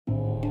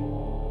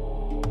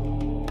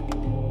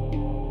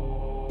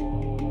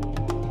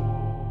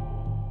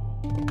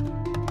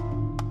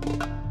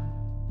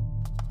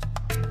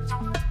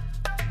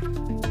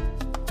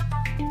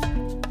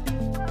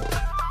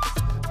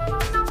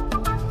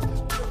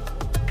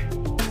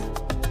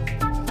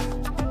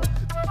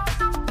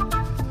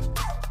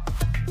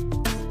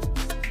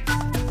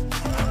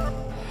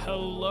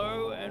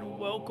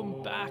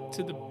back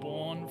to the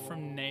Born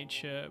from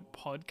Nature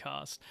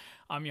podcast.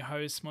 I'm your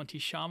host, Monty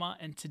Sharma,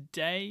 and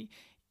today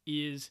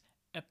is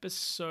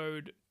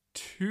episode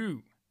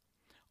 2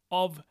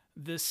 of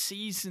the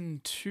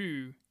season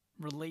 2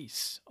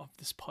 release of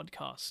this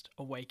podcast,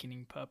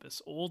 Awakening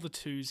Purpose. All the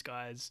twos,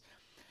 guys.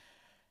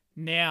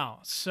 Now,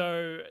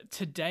 so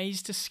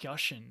today's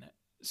discussion,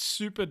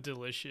 super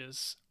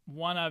delicious,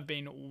 one I've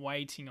been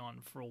waiting on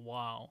for a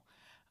while.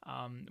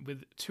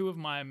 With two of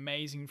my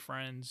amazing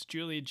friends,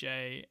 Julia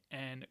J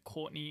and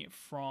Courtney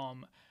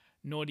from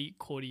Naughty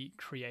Courtney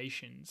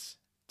Creations.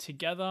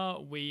 Together,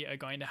 we are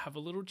going to have a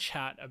little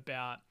chat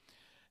about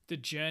the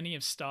journey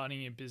of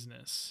starting a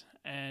business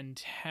and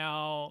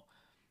how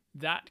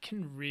that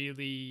can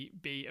really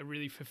be a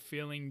really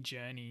fulfilling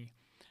journey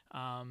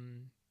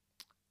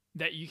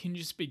that you can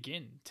just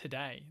begin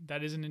today.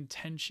 That is an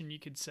intention you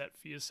could set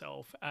for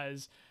yourself,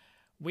 as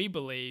we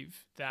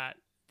believe that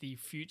the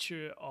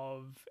future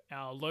of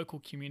our local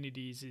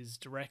communities is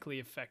directly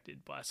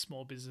affected by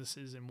small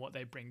businesses and what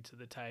they bring to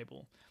the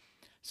table.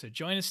 So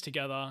join us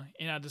together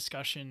in our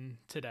discussion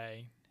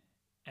today.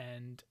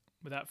 And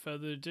without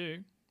further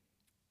ado,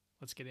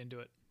 let's get into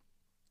it.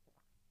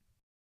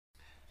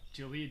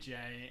 Julia J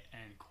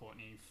and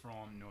Courtney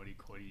from Naughty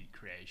Courtney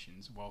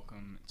Creations,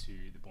 welcome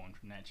to the Born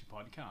from Nature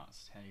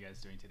podcast. How are you guys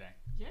doing today?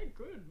 Yeah,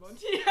 good,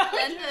 Monty. Yeah,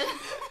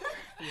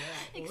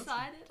 awesome.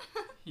 Excited.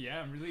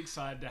 Yeah, I'm really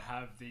excited to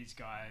have these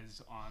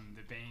guys on.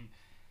 They've been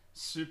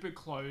super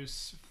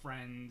close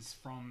friends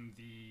from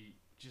the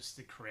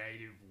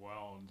creative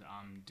world,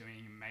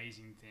 doing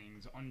amazing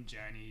things on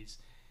journeys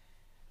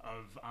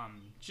of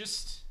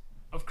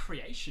of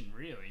creation,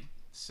 really.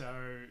 So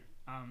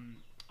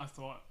I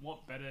thought,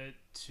 what better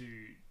to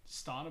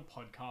start a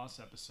podcast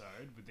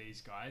episode with these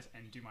guys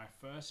and do my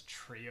first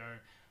trio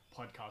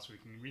podcast where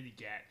we can really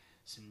get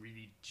some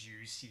really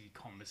juicy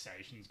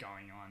conversations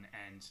going on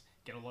and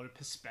get a lot of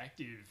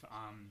perspective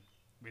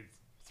with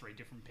 3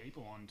 different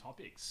people on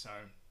topics. So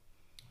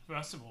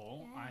first of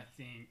all, I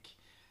think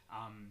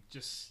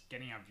just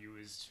getting our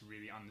viewers to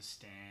really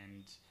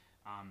understand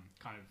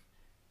kind of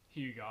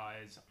who you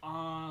guys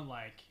are,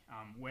 like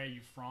where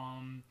you're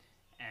from,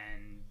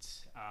 and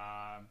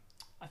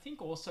I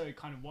think also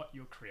kind of what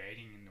you're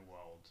creating in the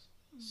world.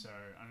 So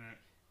I don't know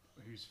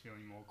who's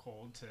feeling more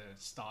called to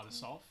start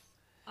us off.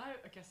 I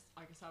guess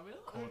I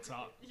will. Court's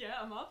up. Yeah,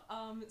 I'm up.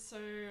 So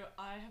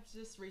I have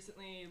just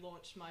recently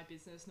launched my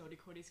business, Naughty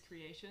Courtney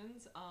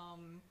Creations.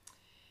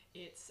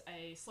 It's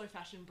a slow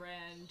fashion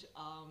brand.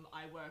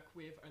 I work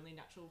with only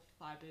natural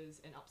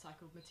fibers and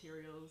upcycled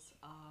materials.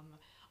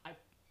 I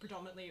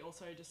predominantly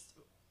also just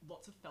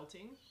lots of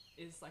felting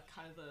is like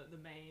kind of the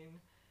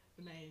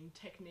main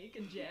technique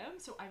and jam.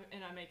 So I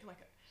make like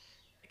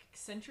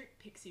eccentric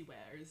pixie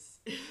wear is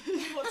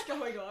what's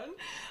going on,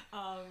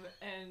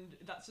 and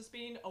that's just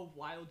been a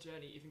wild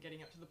journey, even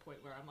getting up to the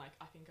point where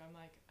I think I'm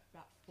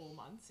about 4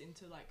 months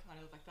into kind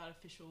of that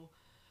official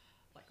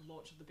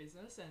launch of the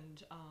business,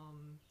 and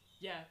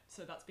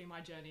so that's been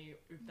my journey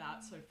with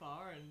that so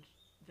far, and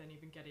then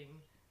even getting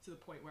to the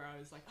point where I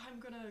was like, I'm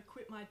gonna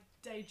quit my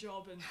day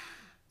job and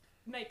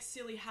make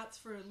silly hats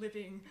for a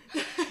living.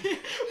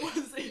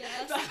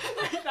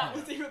 That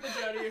was even the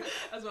journey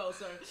as well.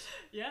 So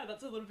yeah,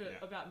 that's a little bit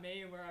about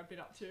me and where I've been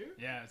up to.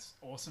 Yeah, it's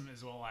awesome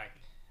as well. I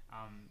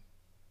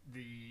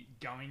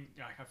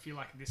feel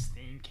like this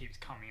theme keeps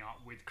coming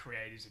up with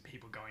creatives and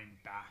people going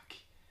back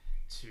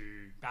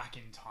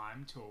in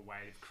time to a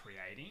way of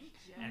creating,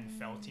 and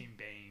felting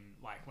being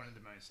like one of the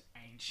most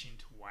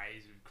ancient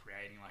ways of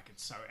creating. Like,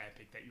 it's so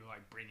epic that you're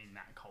like bringing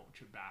that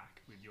culture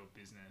back with your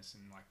business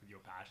and like with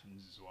your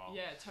passions as well.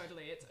 Yeah,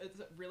 totally. It's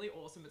really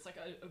awesome. It's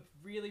like a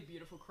really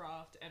beautiful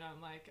craft, and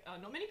I'm like,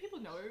 not many people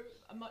know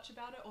much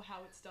about it or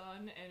how it's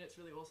done, and it's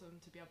really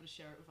awesome to be able to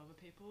share it with other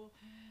people.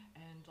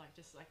 And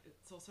it's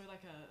also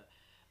like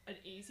an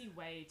easy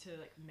way to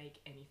like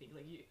make anything.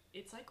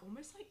 It's like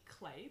almost like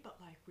clay, but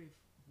like with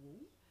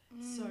wool.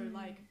 So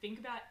think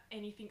about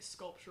anything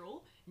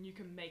sculptural and you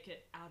can make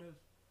it out of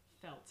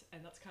felt,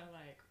 and that's kind of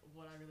like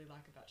what I really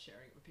like about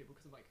sharing it with people,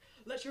 because I'm like,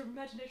 let your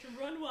imagination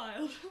run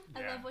wild.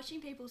 I love watching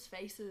people's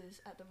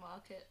faces at the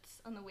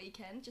markets on the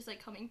weekend, just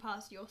like coming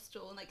past your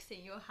stall and like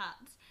seeing your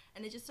hats,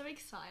 and they're just so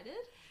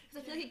excited, because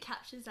I feel like it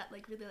captures that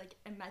like really like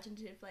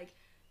imaginative like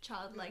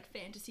childlike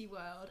fantasy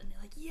world, and they're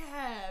like,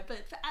 yeah,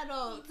 but for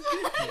adults.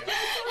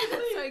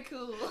 It's so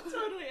cool.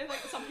 Totally. And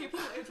like some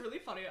people, it's really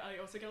funny, I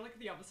also get like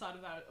the other side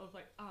of that, of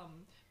like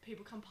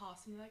people come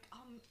past and they're like,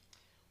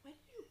 when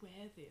do you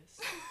wear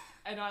this?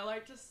 And I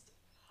like just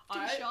To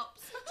the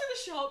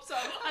shops. So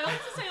I like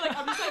to say like,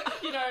 I'm just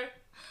like,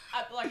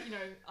 at like,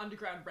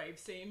 underground rave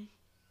scene.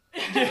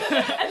 And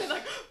then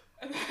like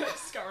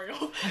scurry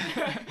off.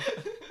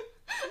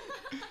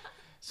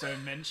 So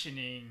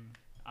mentioning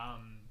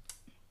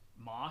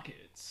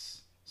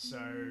markets, so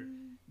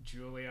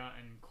Julia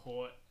and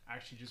Court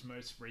actually just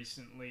most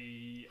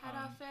recently had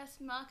our first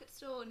market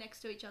stall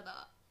next to each other.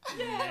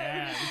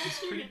 Yeah, which is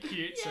pretty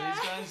cute. So these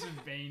guys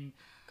have been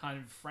kind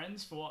of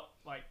friends for what,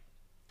 like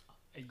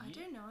a year? I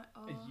don't know.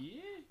 A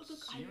year? Look,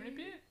 Year and a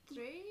bit?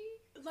 3?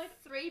 Like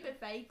 3, but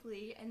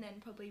vaguely, and then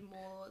probably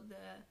more the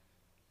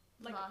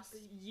like last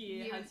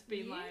year has been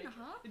year like and a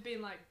half. it's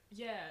been like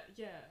yeah.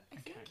 I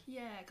think, Okay.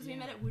 yeah, because Yeah. we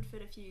met at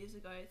Woodford a few years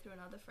ago through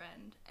another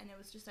friend, and it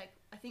was just like,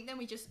 I think then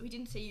we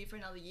didn't see you for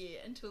another year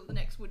until the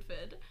next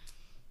Woodford.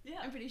 Yeah.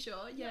 I'm pretty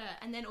sure, Yeah. yeah.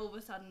 And then all of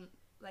a sudden,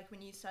 like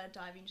when you started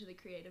diving into the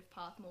creative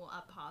path more,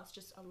 our paths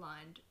just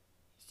aligned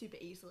super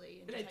easily,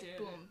 and They just like did,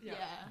 boom, yeah.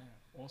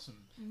 Yeah,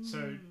 awesome. So,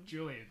 Mm.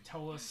 Julia,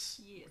 tell us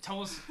Yes.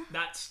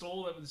 that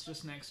stall that was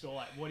just next door.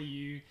 Like, what are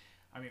you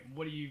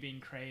been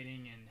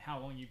creating, and how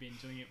long you've been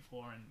doing it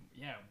for, and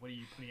yeah, what are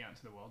you putting out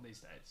into the world these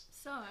days?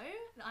 So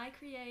I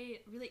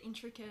create really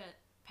intricate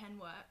pen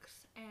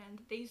works, and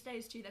these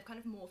days too, they've kind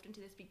of morphed into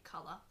this big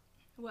colour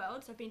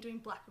world. So I've been doing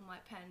black and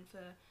white pen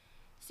for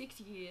 6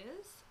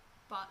 years,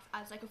 but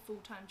as like a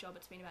full-time job,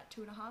 it's been about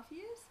 2.5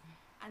 years.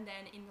 And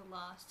then in the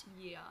last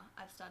year,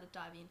 I've started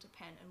diving into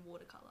pen and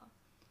watercolour.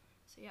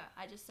 So yeah,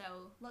 I just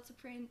sell lots of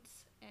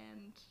prints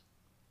and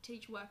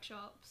teach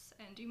workshops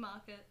and do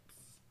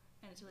markets,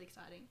 and it's really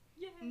exciting.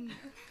 Yeah.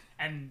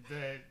 And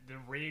the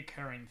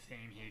reoccurring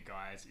theme here,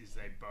 guys, is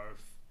they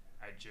both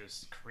are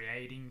just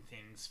creating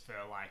things for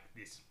like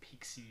this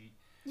pixie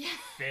Yeah.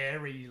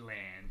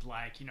 fairyland.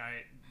 Like, you know,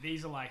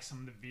 these are like some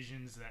of the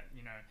visions that,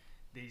 you know,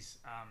 these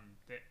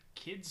that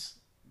kids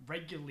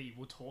regularly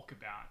will talk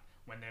about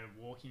when they're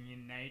walking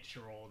in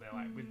nature, or they're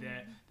like with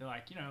they're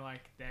like, you know,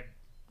 like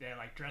they're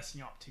like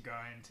dressing up to go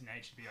into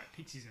nature to be like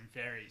pixies and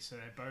fairies. So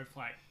they're both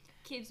like,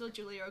 Kids or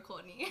Julia or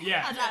Courtney.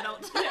 Yeah. As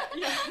adults.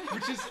 Yeah.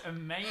 which is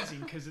amazing,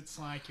 because it's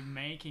like you're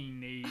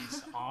making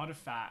these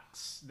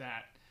artifacts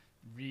that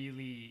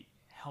really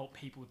help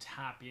people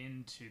tap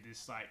into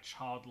this like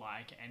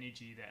childlike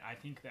energy that I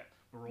think that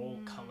we're all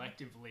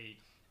collectively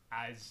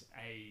as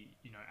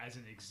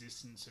an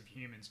existence of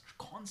humans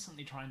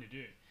constantly trying to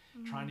do,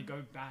 trying to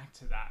go back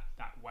to that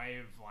way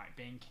of like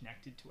being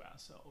connected to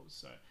ourselves.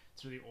 So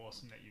it's really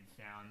awesome that you've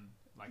found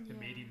like the Yeah.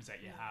 mediums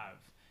that you have,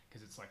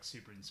 because it's like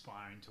super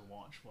inspiring to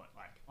watch what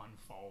like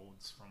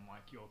unfolds from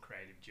like your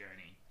creative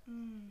journey.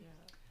 Yeah.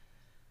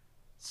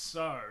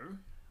 So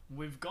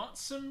we've got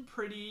some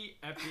pretty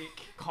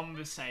epic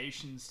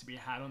conversations to be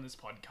had on this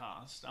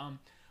podcast.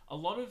 A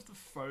lot of the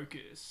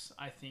focus,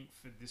 I think,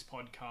 for this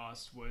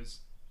podcast was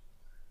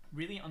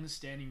really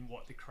understanding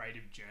what the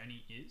creative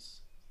journey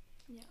is,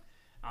 Yeah.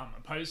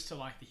 opposed to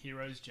like the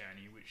hero's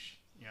journey, which,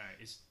 you know,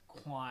 is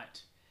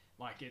quite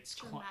like it's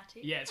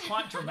Dramatic. Yeah, it's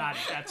quite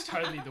dramatic. That's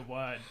totally the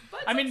word.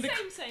 But I it's mean, like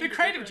the same,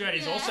 creative different.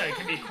 journeys Yeah. also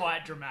can be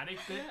quite dramatic,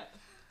 but Yeah.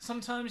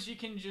 sometimes you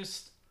can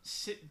just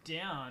sit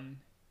down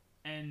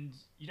and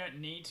you don't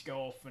need to go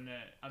off on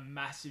a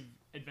massive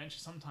adventure.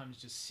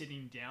 Sometimes just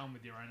sitting down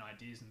with your own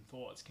ideas and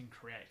thoughts can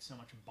create so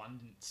much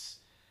abundance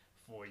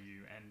for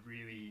you, and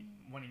really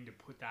wanting to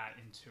put that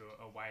into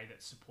a way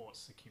that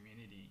supports the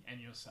community and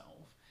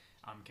yourself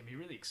can be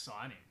really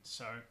exciting.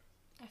 So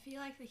I feel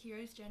like the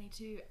hero's journey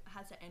too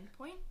has an end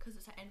point, because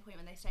it's an end point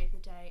when they save the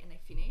day and they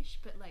finish,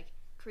 but like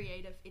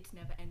creative, it's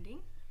never ending.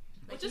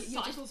 It Like just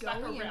you're cycles back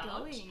going and around.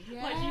 going.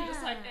 Yeah. Like you're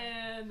just like,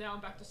 and now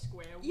I'm back to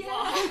square Yeah.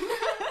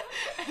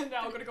 one. And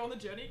now I'm gonna go on the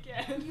journey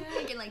again. Yeah,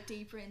 and get like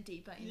deeper and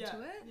deeper into Yeah,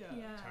 it.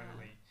 yeah.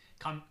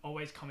 totally,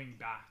 always coming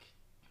back.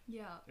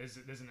 Yeah. There's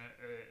an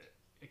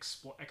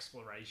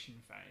exploration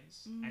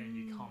phase, and then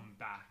you come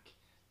back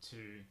to,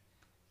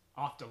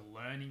 after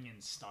learning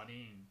and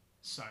studying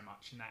so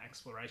much in that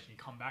exploration, you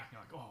come back and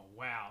you're like, oh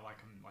wow, like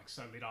I'm like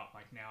so lit up,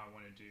 like now I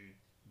want to do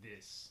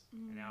this,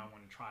 and now I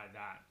want to try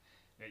that.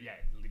 But yeah,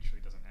 it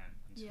literally doesn't end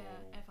until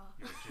Yeah, ever.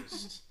 you're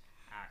just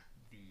at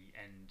the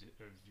end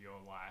of your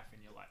life,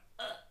 and you're like,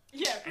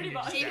 Yeah, pretty And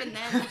much. it's Even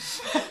then.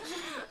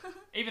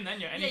 even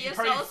then your energy your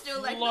probably soul's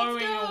still like, flowing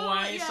 "Let's go,"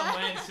 away yeah.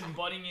 somewhere, it's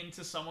embodying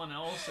into someone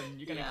else, and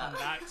you're gonna Yeah. come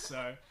back.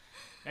 So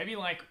maybe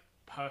like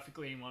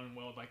perfectly in one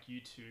world, like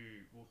you two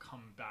will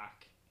come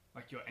back,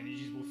 like your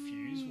energies will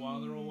fuse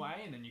while they're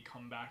away, and then you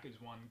come back as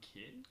one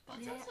kid. Like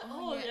Yeah. that's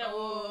Oh, yeah. yeah.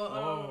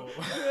 Whoa.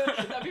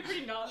 That'd be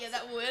pretty nuts. Yeah,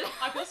 that would.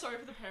 I feel sorry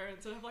for the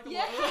parents that have like a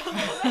Yeah. lot of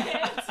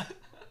hands.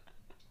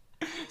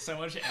 so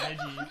much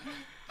energy.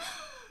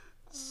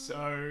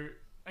 So,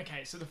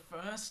 okay, so the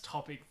first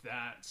topic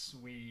that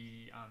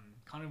we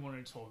kind of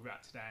wanted to talk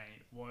about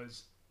today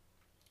was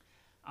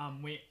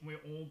we're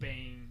all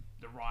being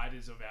the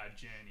riders of our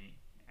journey,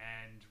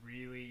 and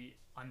really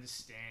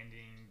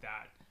understanding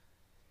that,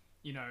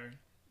 you know,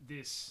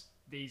 these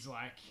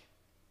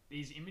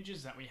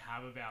images that we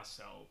have of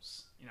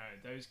ourselves, you know,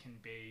 those can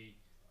be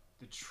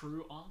the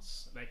true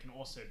us. They can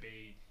also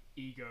be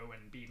ego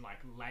and be like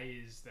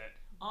layers that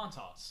aren't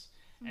us.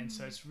 And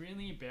so it's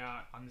really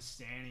about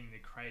understanding the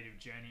creative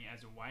journey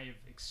as a way of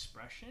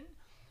expression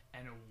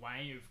and a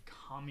way of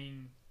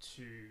coming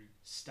to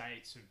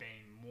states of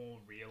being more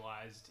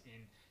realized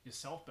in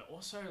yourself, but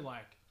also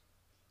like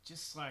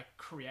just like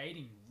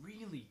creating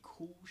really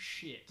cool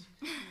shit.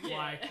 Yeah.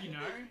 Like, you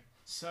know,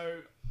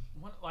 so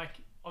what, like,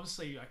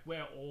 obviously, like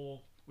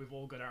we've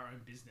all got our own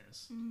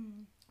business.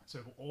 So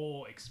we've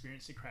all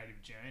experienced a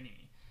creative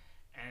journey.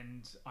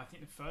 And I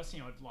think the first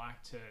thing I'd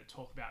like to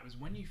talk about was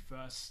when you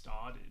first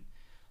started.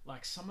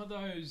 like some of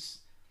those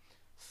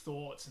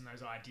thoughts and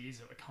those ideas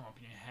that would come up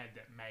in your head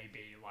that may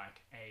be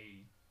like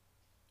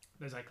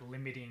there's like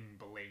limiting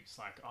beliefs,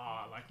 like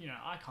like, you know,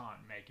 I can't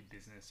make a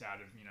business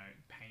out of, you know,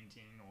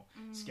 painting or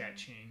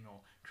sketching or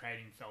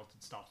creating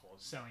felted stuff or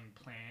selling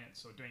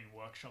plants or doing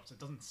workshops. It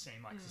doesn't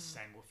seem like a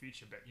sustainable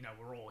future, but you know,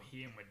 we're all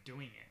here and we're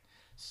doing it.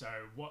 So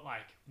what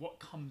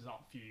comes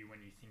up for you when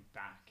you think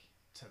back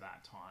to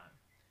that time?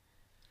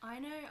 I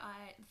know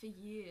for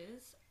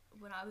years,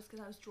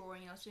 because I was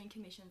drawing and I was doing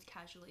commissions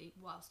casually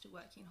while still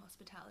working in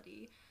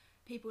hospitality,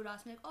 people would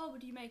ask me like, oh,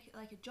 would you make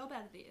like a job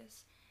out of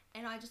this?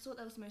 And I just thought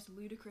that was the most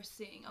ludicrous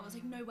thing. I was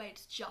like, no way,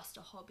 it's just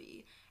a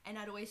hobby. And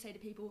I'd always say to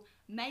people,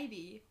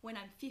 maybe when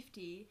I'm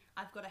 50,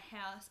 I've got a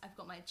house, I've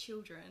got my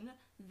children,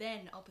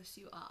 then I'll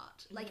pursue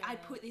art. Like, I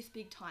put this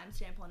big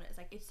timestamp on it. It's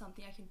like, it's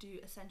something I can do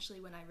essentially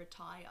when I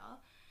retire.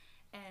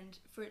 And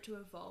for it to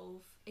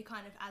evolve, it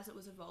kind of, as it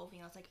was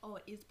evolving, I was like, oh,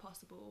 it is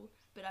possible.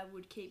 But I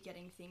would keep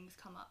getting things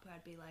come up where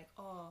I'd be like,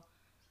 oh,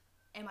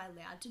 am I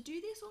allowed to do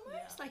this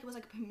almost? Like, it was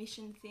like a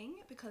permission thing,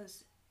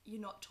 because you're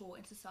not taught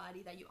in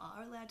society that you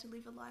are allowed to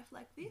live a life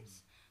like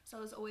this. So I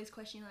was always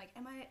questioning, like,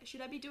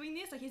 should I be doing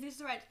this? Like, is this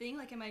the right thing?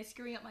 Like, am I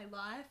screwing up my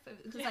life?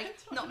 Because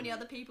not many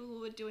other people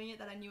were doing it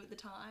that I knew at the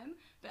time.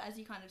 But as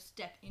you kind of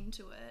step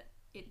into it,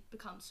 it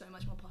becomes so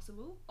much more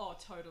possible. Oh,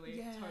 totally.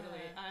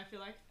 Totally. And I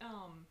feel like,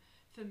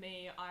 for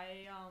me,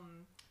 I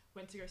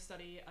went to go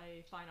study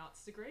a fine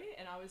arts degree,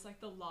 and I was like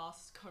the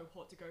last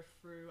cohort to go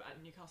through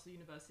at Newcastle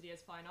University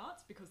as fine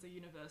arts, because the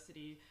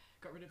university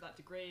got rid of that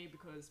degree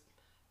because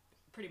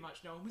pretty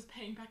much no one was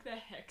paying back their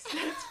HECS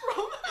debts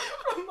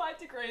from my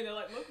degree. And they're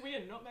like, look, we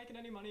are not making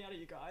any money out of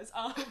you guys.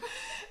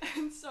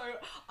 And so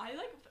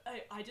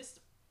I just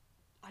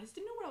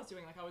didn't know what I was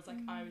doing. Like,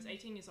 I was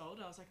 18 years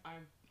old. I was like, I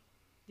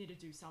need to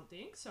do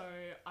something. So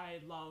I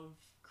love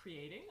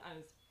creating.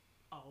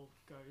 I'll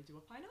go do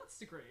a fine arts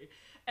degree.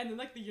 And then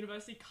like the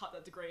university cut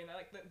that degree, and they're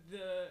like,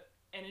 the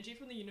energy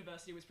from the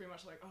university was pretty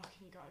much like, oh,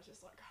 can you guys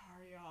just like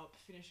hurry up,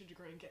 finish your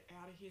degree and get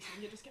out of here so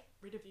we can just get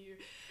rid of you.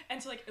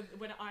 And so like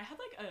when I had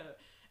like a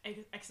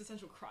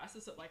existential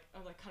crisis at like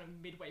kind of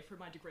midway through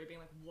my degree, being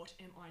like, what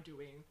am I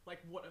doing? Like,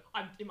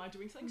 am I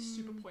doing something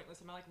super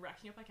pointless? Am I like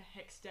racking up like a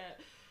HECS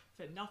debt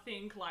for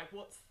nothing? Like,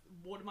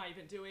 what am I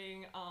even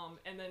doing?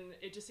 And then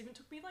it just even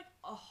took me like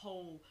a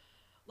whole,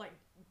 like,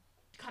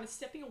 kind of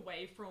stepping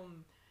away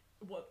from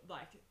what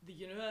like the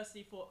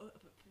university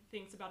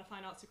thinks about a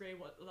fine arts degree,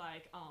 what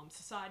like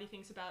society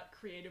thinks about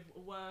creative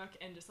work,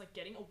 and just like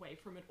getting away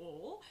from it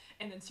all,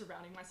 and then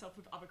surrounding myself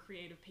with other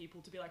creative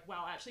people to be like,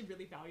 wow, I actually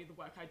really value the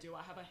work I do.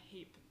 I have a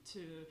heap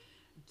to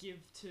give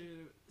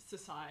to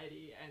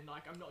society, and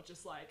like I'm not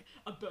just like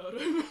a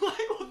burden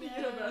like what the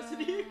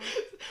university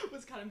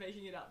was kind of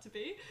making it out to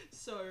be.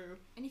 So,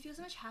 and you feel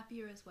so much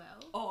happier as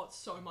well. Oh,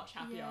 so much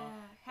happier.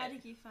 How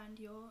did you find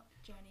your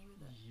journey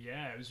with it?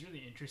 Yeah, it was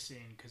really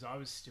interesting because I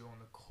was still in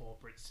the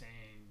corporate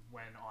scene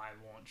when I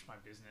launched my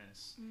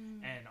business,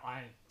 and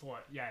I thought,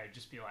 it'd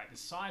just be like this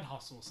side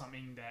hustle,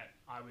 something that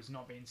I was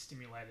not being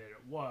stimulated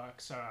at work,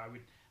 so I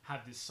would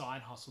have this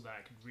side hustle that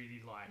I could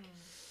really like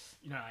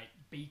you know, like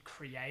be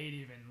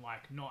creative and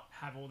like not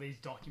have all these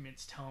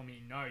documents telling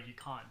me, no, you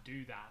can't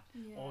do that.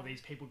 All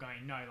these people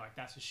going, no, like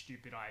that's a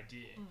stupid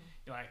idea.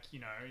 Like, you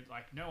know,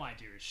 like no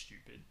idea is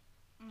stupid.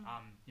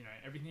 You know,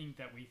 everything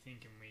that we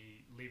think and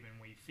we live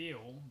and we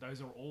feel,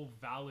 those are all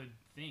valid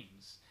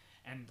things.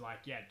 And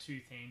like, two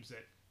themes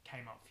that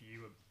came up for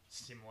you are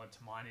similar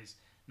to mine is,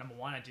 number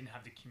one, I didn't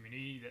have the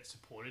community that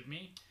supported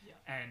me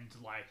and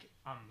like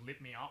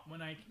lit me up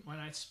when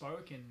I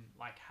spoke and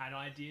like had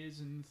ideas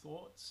and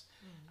thoughts.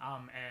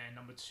 And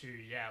number two,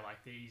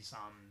 like these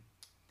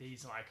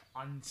like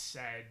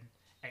unsaid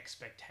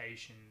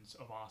expectations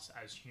of us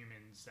as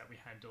humans that we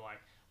had to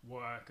like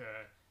work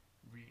a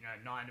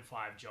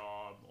 9-to-5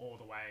 job all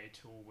the way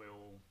till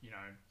we'll, you know,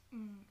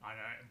 I don't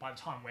know, by the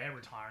time we're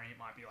retiring, it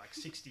might be like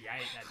 68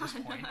 at this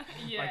point.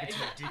 Like, it's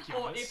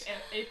ridiculous.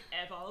 Or if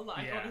ever,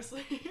 like,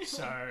 honestly.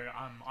 So,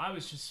 I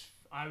was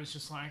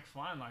just like,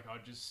 fine, like, I'll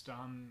just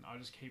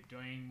keep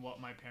doing what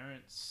my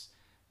parents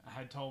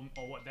had told me,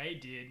 or what they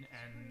did,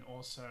 and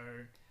also,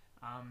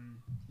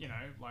 you know,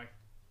 like,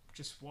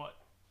 just what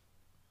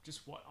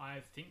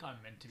I think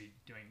I'm meant to be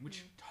doing,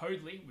 which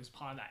totally was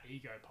part of that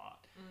ego part.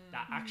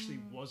 That actually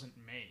wasn't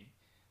me.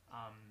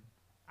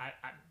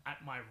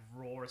 At my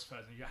rawest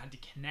version, you had to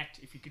connect.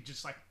 If you could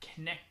just like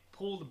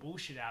pull the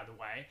bullshit out of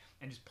the way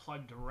and just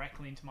plug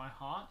directly into my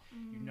heart,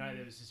 you know,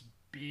 there was this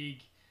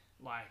big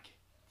like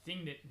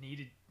thing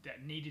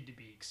that needed to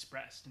be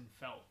expressed and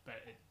felt, but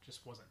it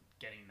just wasn't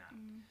getting that.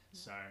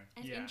 So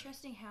it's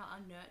interesting how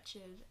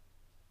unnurtured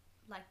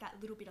like that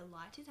little bit of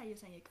light is, how you're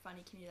saying a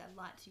funny community that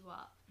lights you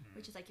up,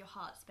 which is like your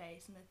heart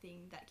space and the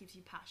thing that gives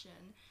you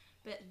passion,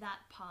 but that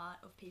part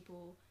of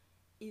people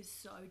is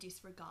so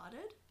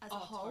disregarded as a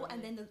whole. Totally.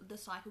 And then the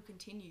cycle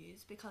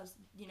continues because,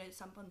 you know,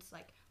 someone's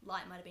like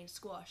light might have been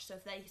squashed, so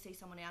if they see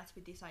someone else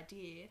with this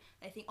idea,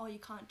 they think, oh, you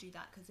can't do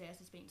that because theirs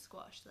has been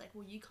squashed. They're like,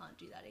 well, you can't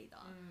do that either.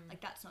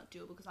 Like, that's not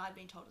doable because I've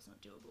been told it's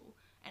not doable,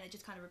 and it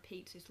just kind of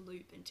repeats this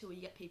loop until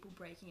you get people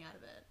breaking out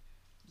of it.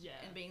 Yeah.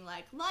 and being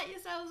like, light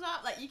yourselves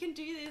up, like you can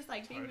do this,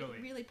 like be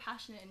Totally. really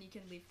passionate and you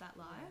can live that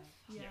life.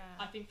 Yeah.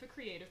 I think for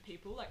creative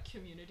people, like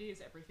community is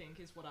everything,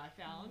 is what I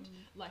found.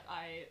 Like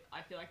I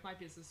feel like my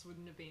business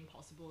wouldn't have been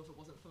possible if it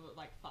wasn't for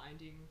like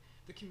finding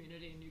the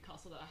community in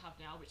Newcastle that I have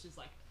now, which is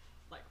like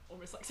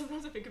almost like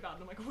sometimes I think about it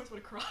and I'm like, I always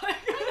want to cry. Like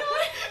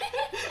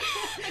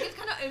it's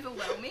kind of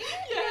overwhelming.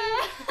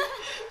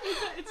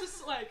 It's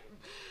just like,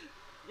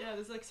 yeah,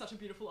 there's like such a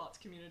beautiful arts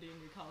community in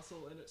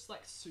Newcastle and it's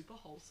like super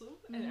wholesome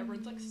and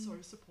everyone's like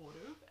so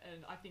supportive,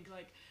 and I think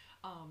like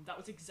that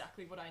was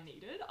exactly what I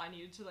needed. I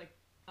needed to like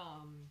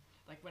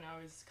when I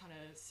was kind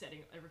of setting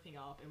everything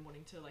up and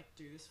wanting to like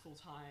do this full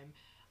time,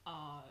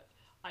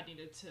 I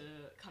needed to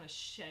kind of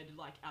shed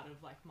like out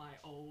of like my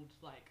old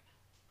like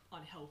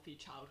unhealthy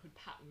childhood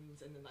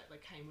patterns, and then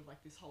like came with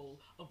like this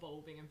whole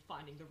evolving and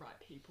finding the right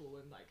people,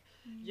 and like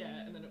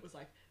and then it was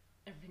like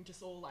everything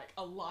just all like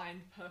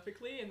aligned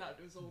perfectly, and that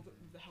was all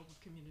the help of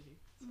community.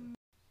 So.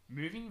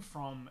 Moving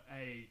from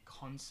a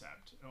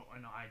concept or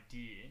an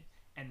idea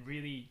and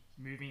really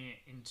moving it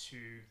into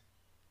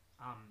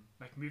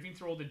like moving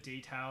through all the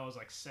details,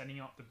 like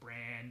setting up the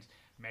brand,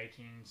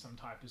 making some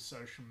type of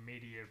social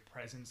media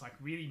presence, like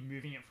really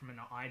moving it from an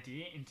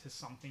idea into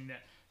something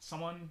that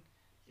someone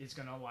is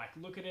gonna like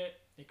look at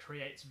it, it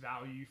creates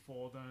value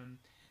for them,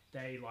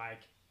 they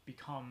like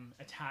become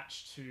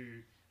attached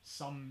to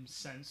some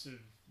sense of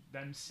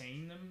them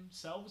seeing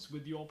themselves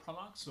with your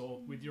products or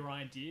with your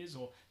ideas,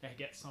 or they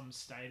get some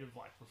state of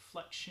like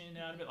reflection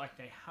out of it, like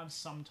they have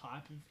some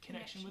type of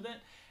connection with it,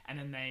 and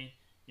then they,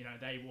 you know,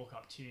 they walk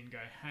up to you and go,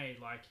 hey,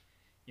 like,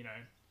 you know,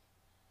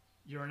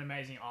 you're an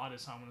amazing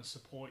artist, I want to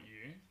support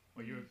you,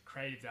 or you're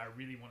creative that I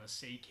really want to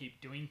see keep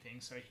doing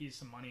things, so here's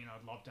some money and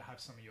I'd love to have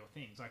some of your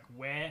things. Like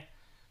where,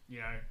 you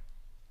know,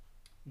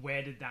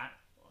 where did that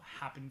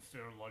happen for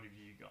a lot of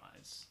you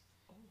guys?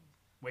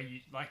 Where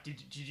you like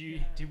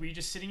were you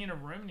just sitting in a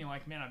room and you're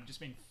like, man, I've just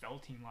been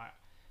felting like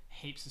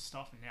heaps of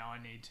stuff and now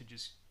I need to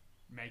just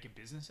make a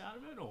business out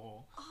of it?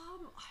 Or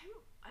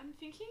I'm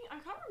thinking, I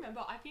can't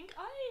remember. I think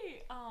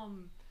I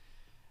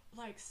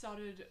like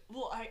started,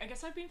 well, I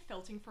guess I've been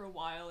felting for a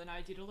while, and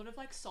I did a lot of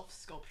like soft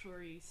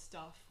sculpture-y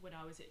stuff when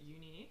I was at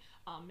uni,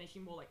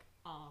 making more like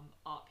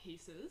art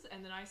pieces,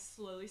 and then I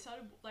slowly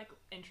started like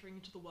entering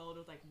into the world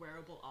of like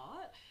wearable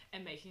art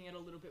and making it a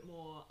little bit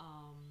more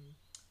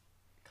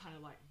kind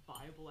of like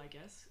viable, I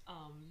guess,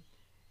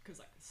 because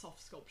like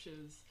soft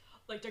sculptures,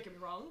 like don't get me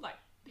wrong, like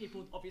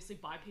people obviously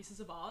buy pieces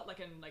of art, like,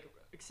 and like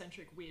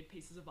eccentric weird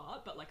pieces of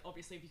art, but like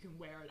obviously if you can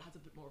wear it, it has a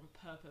bit more of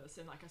a purpose,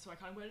 and like so I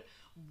kind of went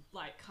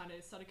like kind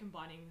of started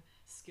combining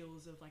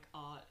skills of like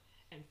art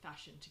and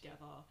fashion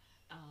together,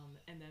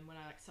 and then when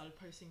I like started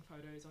posting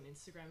photos on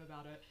Instagram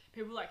about it,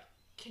 people were like,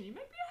 can you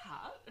make me a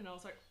hat? And I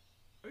was like,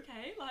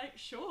 okay, like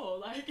sure,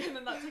 like, and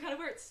then that's kind of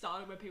where it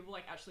started, where people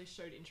like actually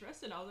showed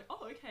interest, and I was like,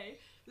 oh, okay,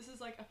 this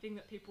is like a thing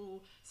that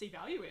people see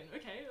value in,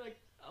 okay, like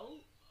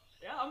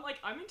yeah,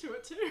 I'm into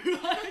it too.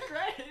 Like,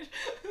 great.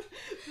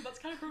 So that's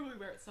kind of probably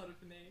where it started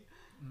for me.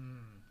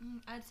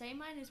 I'd say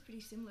mine is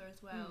pretty similar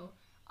as well.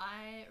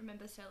 I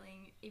remember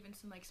selling even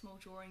some like small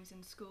drawings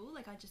in school.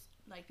 Like I just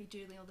like be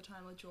doodling all the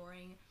time or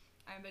drawing.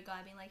 I remember a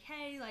guy being like,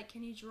 hey, like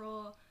can you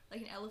draw like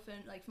an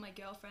elephant like for my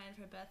girlfriend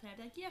for her birthday? I'd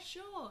be like, yeah,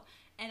 sure.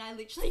 And I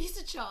literally used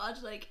to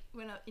charge like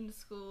when I was in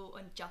school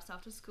and just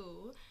after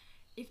school.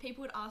 If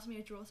people would ask me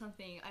to draw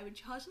something, I would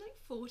charge like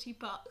 $40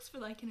 for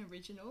like an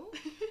original,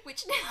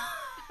 which now,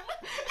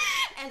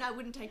 and I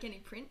wouldn't take any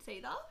prints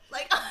either.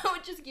 Like I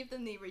would just give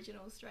them the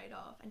original straight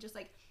off, and just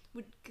like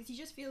because you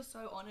just feel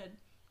so honoured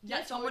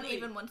that someone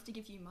even wants to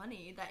give you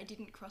money, that it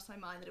didn't cross my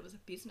mind that it was a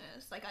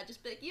business. Like I'd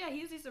just be like, yeah,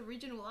 here's this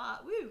original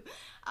art, woo,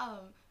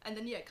 and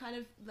then yeah, kind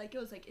of like it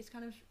was like it's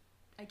kind of,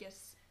 I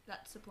guess,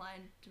 that supply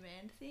and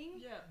demand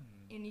thing.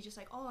 And you're just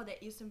like, oh, there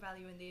is some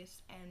value in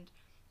this, and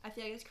I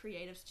feel like as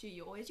creatives too,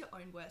 you're always your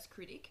own worst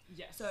critic.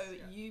 So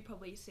you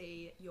probably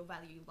see your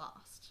value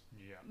last.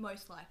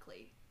 Most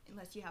likely,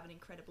 unless you have an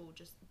incredible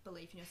just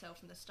belief in yourself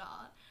from the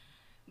start,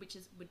 which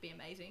would be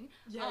amazing.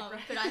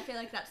 But I feel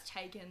like that's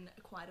taken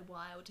quite a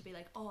while to be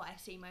like, oh, I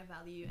see my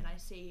value and I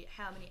see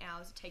how many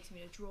hours it takes me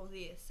to draw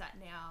this, that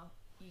now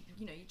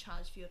you know, you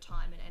charge for your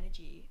time and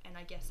energy, and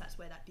I guess that's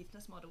where that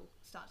business model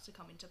starts to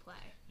come into play.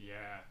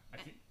 I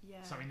think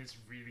something that's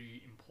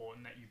really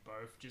important that you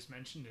both just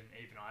mentioned and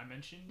even I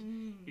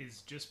mentioned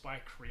is just by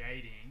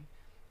creating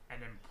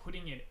and then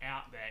putting it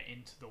out there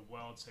into the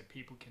world so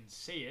people can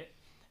see it,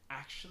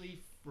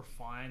 actually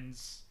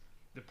refines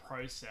the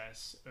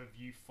process of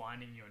you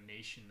finding your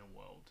niche in the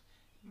world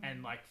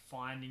and like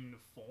finding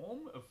the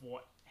form of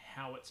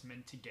how it's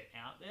meant to get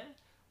out there.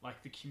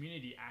 Like the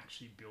community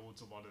actually builds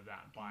a lot of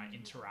that by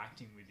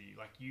interacting with you.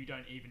 Like you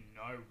don't even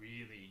know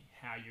really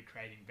how you're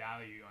creating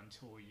value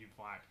until you've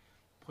like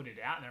put it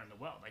out there in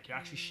the world. Like you're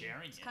actually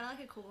sharing it. It's kind of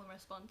like a call and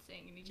response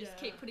thing, and you just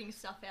keep putting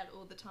stuff out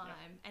all the time,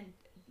 and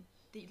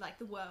the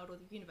world or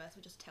the universe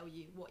will just tell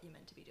you what you're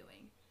meant to be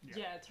doing.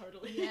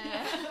 Totally.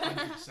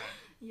 100%.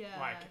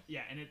 Like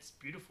and it's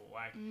beautiful.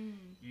 Like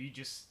you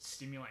just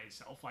stimulate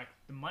yourself. Like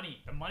the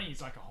money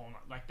is like a whole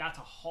like that's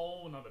a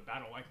whole nother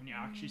battle. Like when you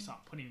actually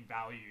start putting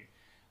value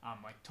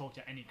like talk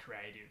to any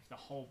creative, the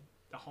whole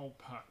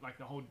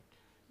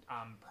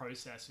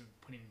process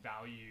of putting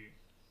value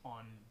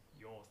on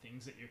your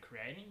things that you're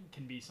creating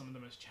can be some of the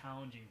most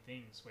challenging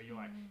things, where you're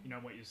like, you know,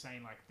 what you're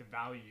saying, like the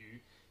value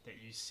that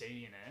you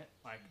see in it,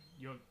 like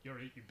you're your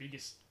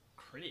biggest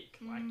critic,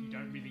 like you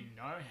don't really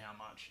know how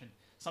much, and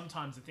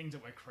sometimes the things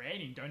that we're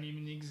creating don't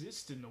even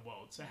exist in the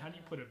world, so how do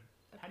you put a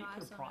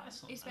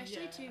price on that?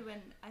 Especially too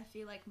when I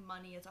feel like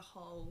money as a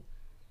whole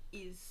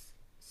is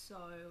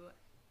so,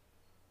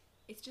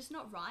 it's just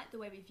not right the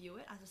way we view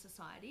it as a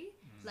society.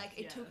 Like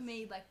it took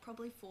me like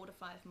probably 4 to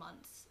 5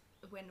 months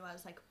when I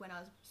was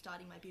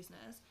starting my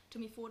business, it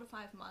took me 4 to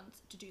 5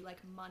 months to do like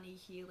money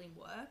healing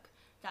work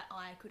that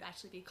I could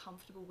actually be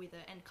comfortable with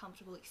it and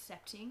comfortable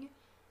accepting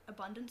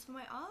abundance for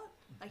my art.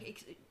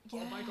 Like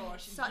oh my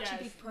gosh, such a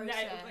big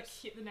process. Like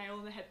hit the nail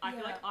on the head. I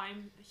feel like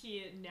I'm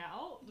here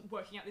now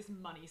working out this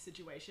money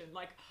situation.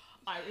 Like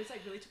it's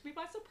like really took me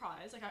by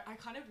surprise. Like I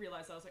kind of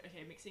realized, I was like,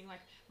 okay, mixing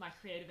like my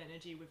creative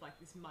energy with like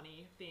this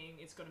money thing,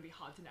 it's going to be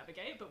hard to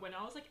navigate. But when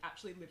I was like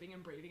actually living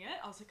and breathing it,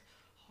 I was like,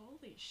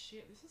 holy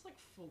shit, this is like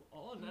full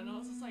on. And I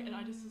was just like, and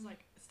I just was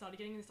like, started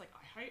getting this like,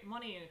 I hate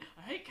money and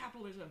I hate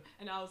capitalism.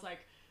 And I was like,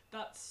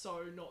 that's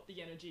so not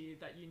the energy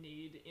that you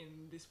need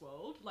in this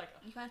world. Like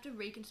you have to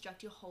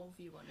reconstruct your whole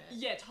view on it.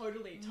 Yeah,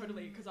 totally.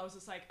 Because I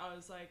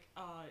was like,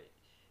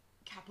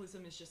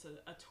 capitalism is just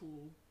a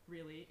tool,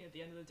 really, at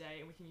the end of the day,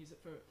 and we can use it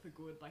for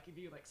good. Like if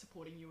you like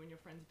supporting you and your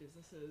friends'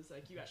 businesses,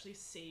 like you actually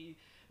see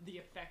the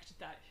effect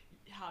that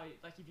how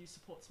like if you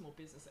support small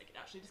business, like it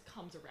actually just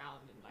comes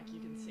around, and like you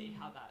can see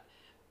how that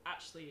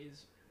actually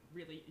is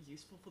really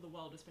useful for the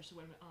world, especially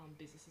when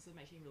businesses are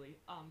making really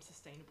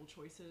sustainable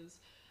choices.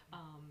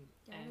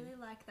 I really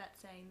like that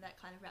saying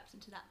that kind of wraps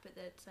into that, but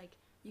it's like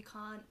you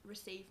can't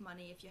receive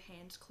money if your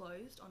hand's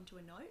closed onto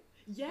a note.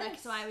 Yes. Like,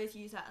 so I always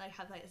use that, like,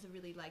 have that as a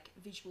really like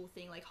visual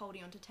thing, like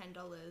holding onto $10,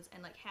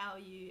 and like how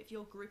if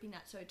you're gripping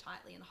that so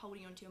tightly and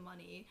holding onto your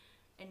money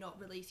and not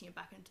releasing it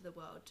back into the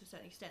world to a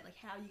certain extent, like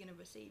how are you going to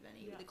receive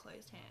any with a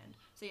closed hand?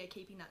 So yeah,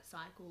 keeping that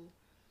cycle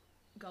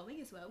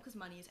going as well, because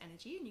money is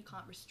energy and you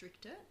can't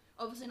restrict it.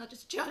 Obviously not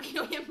just chucking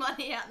all your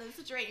money out in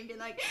the street and be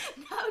like,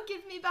 no,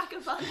 give me back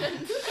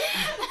abundance.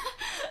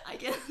 I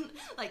guess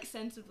like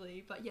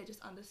sensibly, but yeah,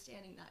 just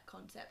understanding that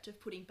concept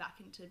of putting back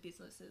into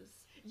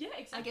businesses. Yeah,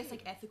 exactly. I guess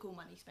like ethical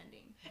money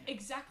spending.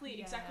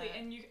 Exactly.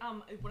 And you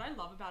what I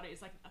love about it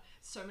is like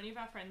so many of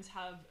our friends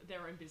have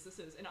their own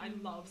businesses, and I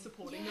love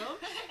supporting them.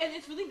 And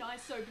it's really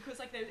nice. So because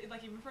like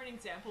like even for an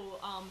example,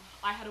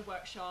 I had a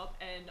workshop,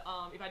 and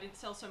if I didn't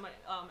sell so much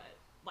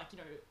like, you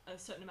know, a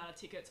certain amount of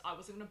tickets, I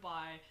wasn't going to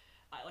buy,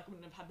 I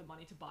wouldn't have had the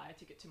money to buy a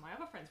ticket to my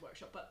other friend's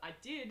workshop, but I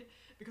did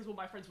because all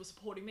my friends were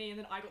supporting me, and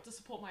then I got to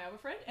support my other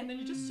friend, and then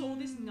you just saw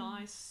this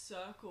nice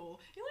circle.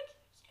 You're like,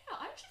 yeah,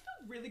 I actually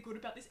feel really good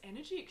about this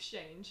energy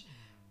exchange,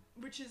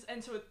 which is,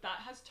 and so that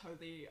has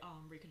totally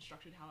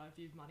reconstructed how I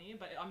viewed money,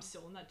 but I'm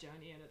still on that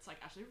journey, and it's like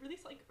actually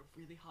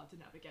really hard to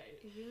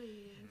navigate. It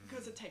really is.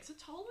 Because it takes a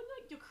toll on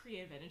like your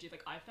creative energy.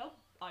 Like I've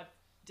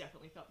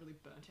definitely felt really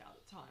burnt out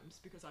at times,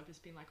 because I've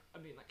just been like,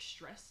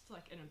 stressed,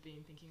 like, and I've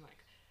been thinking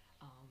like,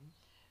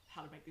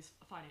 how to make this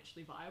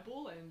financially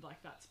viable, and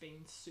like that's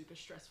been super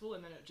stressful,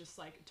 and then it just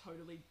like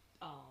totally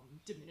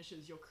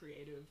diminishes your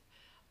creative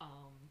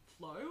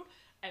flow,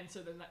 and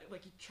so then that,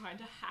 like you're trying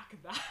to hack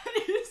that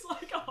is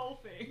like a whole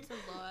thing. It's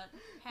a lot.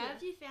 How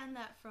have you found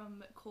that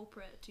from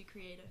corporate to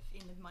creative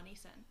in the money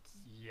sense?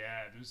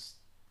 Yeah, there's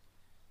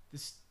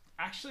this.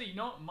 Actually, you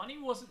know what? Money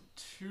wasn't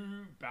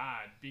too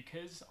bad,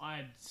 because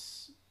I'd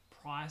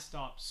priced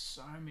up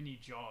so many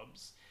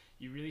jobs.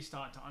 You really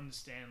start to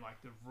understand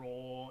like the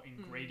raw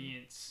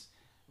ingredients,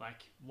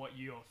 like what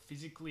you're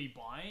physically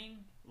buying,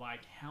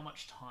 like how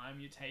much time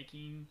you're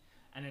taking,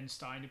 and then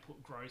starting to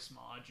put gross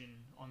margin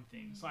on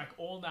things. Like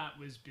all that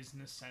was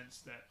business sense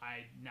that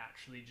I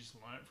naturally just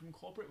learned from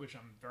corporate, which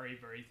I'm very,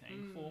 very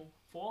thankful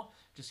for.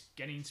 Just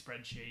getting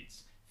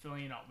spreadsheets,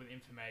 filling it up with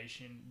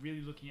information,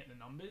 really looking at the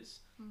numbers,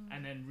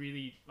 and then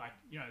really like,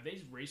 you know,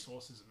 these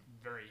resources are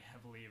very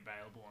heavily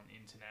available on the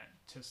internet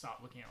to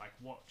start looking at like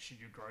what should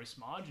your gross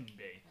margin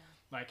be,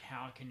 like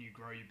how can you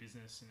grow your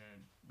business in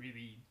a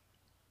really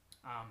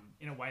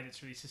in a way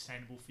that's really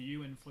sustainable for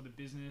you and for the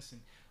business,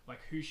 and like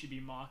who should be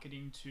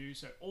marketing to.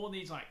 So all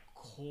these like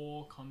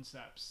core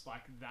concepts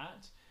like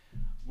that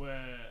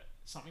were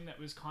something that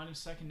was kind of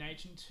second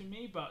nature to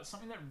me, but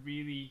something that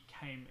really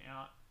came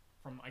out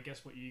from, I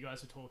guess, what you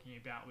guys are talking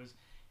about was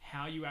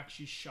how you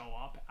actually show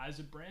up as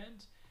a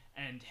brand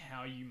and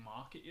how you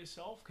market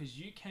yourself, because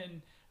you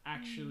can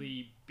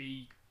actually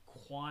be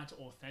quite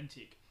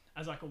authentic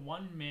as like a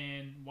one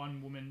man,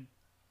 one woman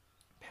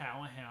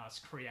powerhouse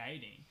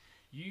creating.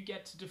 You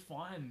get to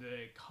define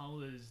the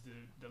colors,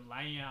 the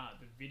layout,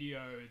 the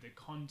video, the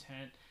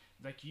content,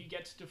 like you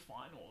get to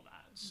define all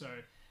that. So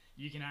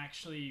you can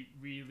actually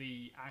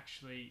really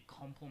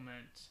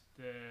complement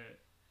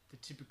the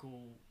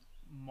typical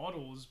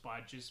models by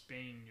just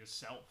being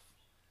yourself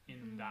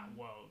in that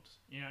world,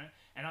 you know.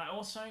 And I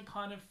also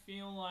kind of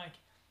feel like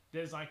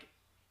there's like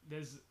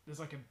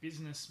a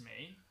business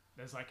me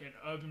there's like an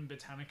Urban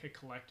Botanica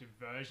Collective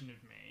version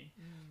of me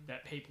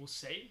that people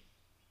see,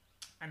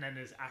 and then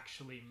there's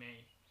actually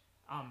me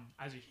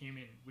as a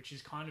human, which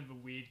is kind of a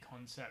weird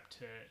concept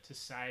to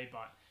say,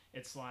 but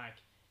it's like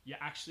you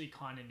actually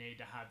kind of need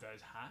to have those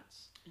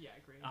hats. Yeah, I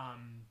agree.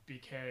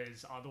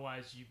 Because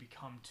otherwise you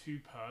become too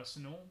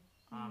personal,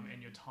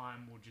 and your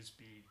time will just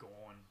be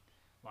gone.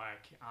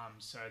 Like,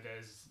 so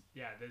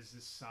there's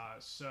this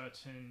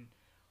certain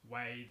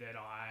way that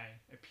I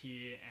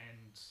appear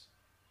and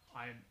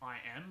I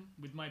am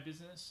with my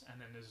business, and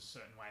then there's a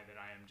certain way that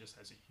I am just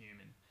as a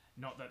human.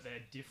 Not that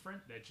they're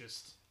different, they're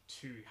just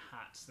two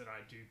hats that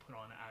I do put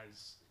on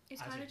as It's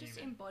as kind a of just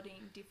human.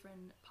 embodying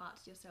different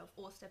parts of yourself,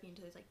 or stepping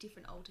into those like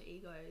different alter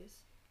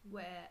egos.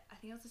 Where I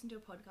think I was listening to a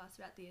podcast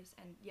about this,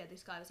 and yeah,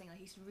 this guy was saying like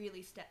he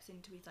really steps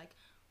into his like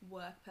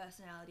work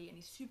personality, and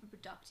he's super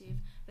productive.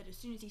 But as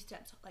soon as he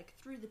steps like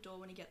through the door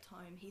when he gets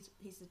home, he's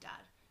the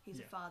dad, he's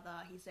a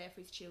father, he's there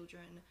for his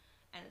children,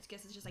 and I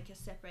guess it's just like you're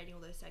separating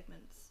all those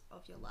segments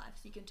of your life,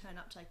 so you can turn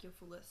up to like your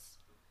fullest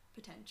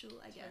potential,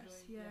 I guess.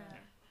 Totally, Yeah.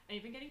 And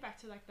even getting back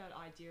to like that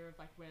idea of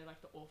like we're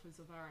like the authors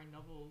of our own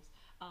novels,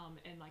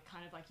 and like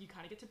kind of like you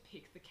kind of get to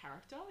pick the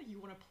character you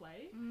want to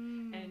play,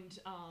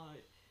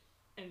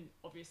 and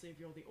obviously if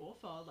you're the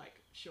author,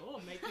 like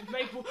sure, make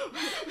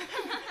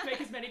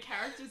make as many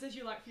characters as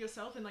you like for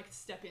yourself, and like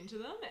step into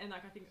them, and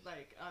like I think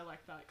like I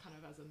like that kind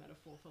of as a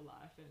metaphor for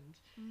life,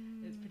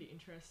 and it's pretty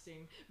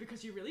interesting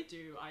because you really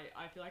do.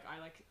 I feel like I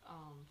like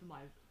for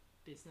my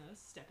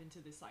business step into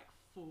this like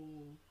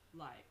full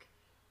like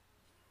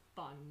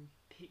fun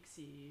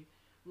pixie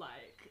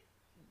like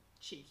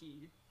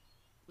cheeky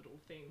little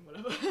thing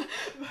whatever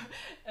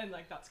and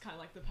like that's kind of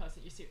like the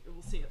person you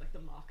will see at like the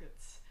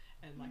markets,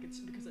 and like it's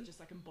because it just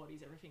like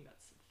embodies everything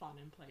that's fun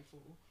and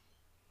playful,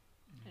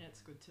 and it's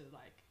good to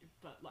like,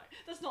 but like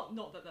that's not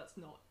that that's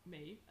not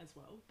me as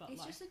well, but It's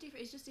like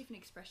just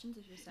different expressions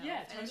of yourself.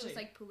 Yeah, And it's just totally.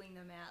 like pulling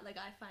them out. Like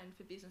I find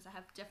for business I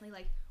have definitely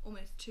like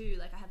almost two,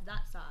 like I have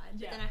that side,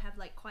 but Yeah. then I have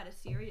like quite a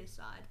serious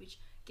side which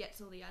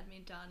gets all the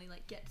admin done and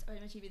like gets, I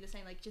imagine you'd be the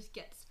same, like just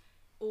gets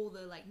all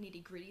the like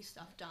nitty gritty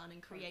stuff done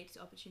and creates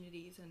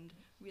opportunities and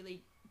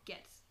really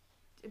gets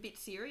a bit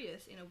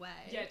serious in a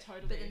way. yeah,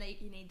 totally. But then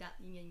you need that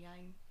yin and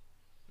yang.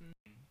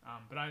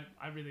 But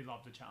I really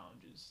love the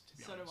challenges, to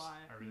be So do honest.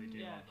 I. I really do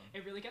Yeah, love them.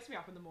 it really gets me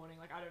up in the morning.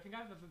 Like I don't think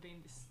I've ever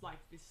been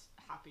this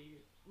happy.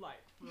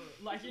 Like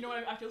for like you know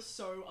I feel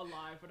so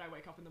alive when I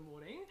wake up in the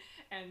morning,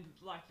 and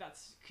like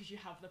that's because you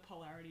have the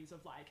polarities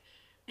of like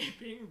it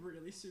being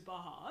really super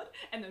hard,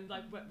 and then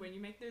like when you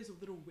make those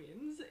little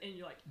wins and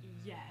you're like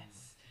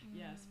yes.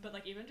 But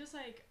like even just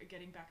like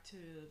getting back to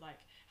like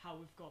how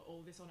we've got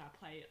all this on our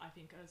plate, I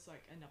think as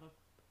like another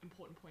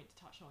important point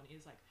to touch on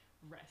is like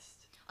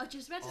rest. I was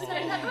just about to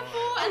say that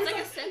before. It's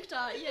like a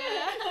sector,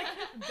 yeah.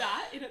 Like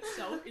that in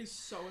itself is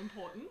so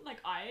important. Like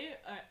I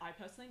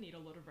personally need a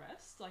lot of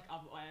rest. Like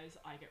otherwise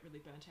I get really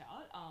burnt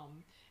out.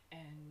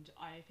 And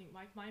I think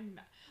like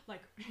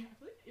like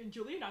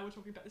Julie and I were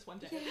talking about this one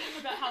day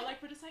about how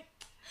like we're just like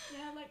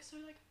like so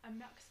like a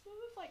maximum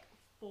of like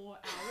 4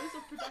 hours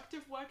of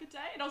productive work a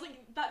day, and I was like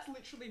that's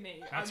literally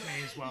me. That's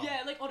me as well.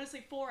 Yeah, like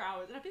honestly 4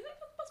 hours, and I'd be like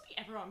that must be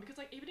everyone, because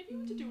like even if you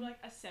were to do like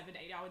a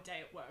 7-8 hour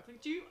day at work,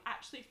 like do you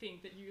actually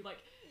think that you like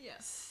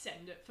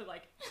send it for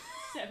like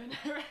 7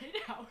 or 8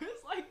 hours?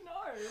 Like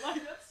no,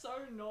 like that's so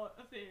not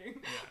a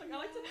thing. Like I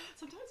like to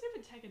sometimes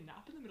even take a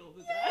nap in the middle of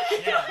the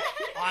day. Yeah,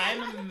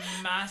 I'm a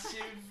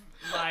massive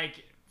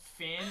like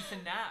fan for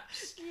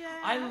naps.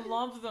 Yeah. I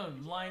love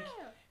them. Like,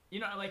 you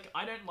know, like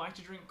I don't like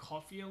to drink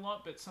coffee a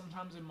lot, but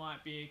sometimes it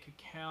might be a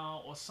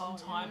cacao or some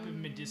type of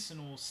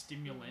medicinal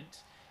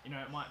stimulant. You know,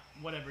 it might,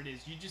 whatever it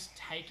is, you just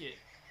take it,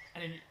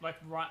 and then like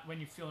right when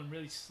you're feeling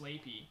really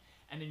sleepy,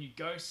 and then you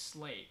go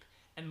sleep,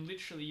 and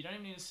literally you don't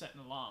even need to set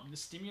an alarm. The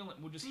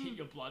stimulant will just hit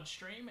your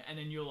bloodstream, and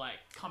then you'll like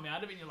come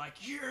out of it and you're like,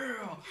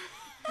 yeah,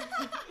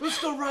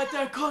 let's go write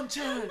that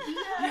content.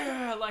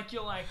 Yeah, like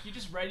you're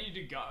just ready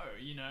to go,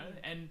 you know.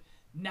 And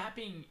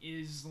napping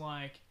is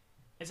like,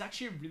 it's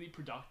actually a really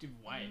productive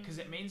way, because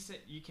it means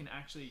that you can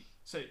actually,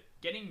 so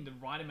getting the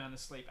right amount of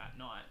sleep at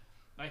night,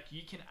 like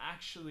you can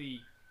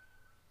actually,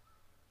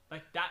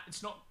 like that,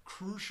 it's not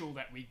crucial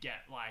that we get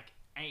like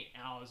 8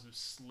 hours of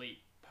sleep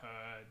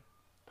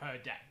per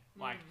day.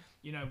 Like,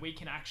 you know, we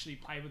can actually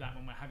play with that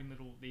when we're having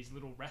these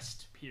little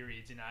rest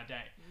periods in our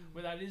day,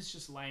 where that is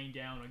just laying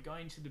down or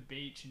going to the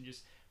beach and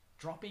just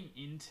dropping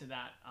into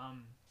that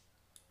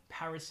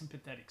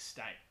parasympathetic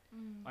state.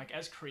 Like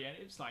as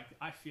creatives, like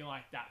I feel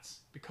like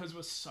that's because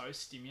we're so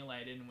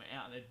stimulated and we're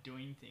out there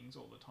doing things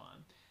all the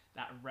time,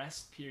 that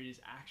rest period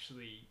is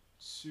actually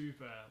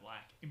super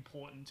like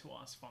important to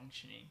us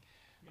functioning,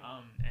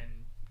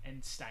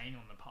 and staying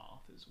on the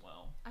path as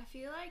well. I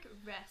feel like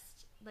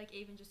rest, like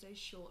even just those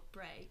short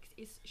breaks,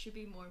 should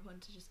be more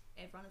important to just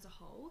everyone as a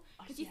whole.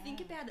 Because you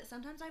think about it,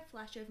 sometimes I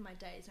flash over my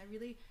days and I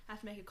really have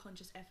to make a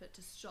conscious effort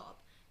to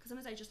stop. because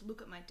sometimes I just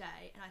look at my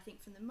day and I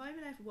think from the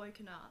moment I've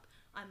woken up,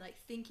 I'm like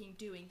thinking,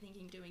 doing,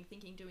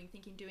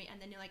 and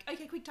then you're like,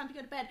 okay, quick, time to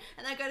go to bed,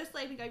 and then I go to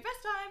sleep and go,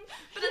 rest time.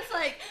 But it's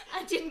like,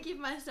 I didn't give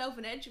myself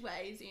an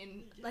edgeways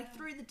in, like,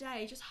 through the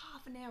day, just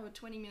half an hour,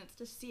 20 minutes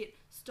to sit,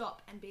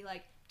 stop, and be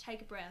like,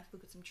 take a breath,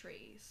 look at some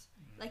trees.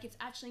 Like, it's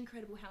actually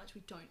incredible how much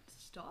we don't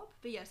stop.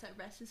 But yes, that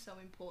rest is so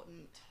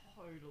important.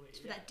 Totally.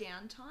 For that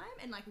downtime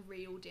and like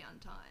real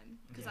downtime.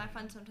 Because I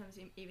find sometimes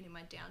even in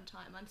my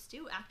downtime, I'm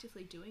still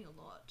actively doing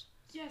a lot.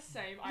 Yeah,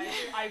 same.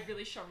 I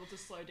really struggle to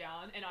slow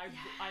down, and I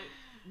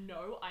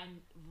know I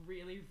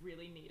really,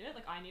 really need it.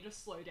 Like, I need to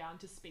slow down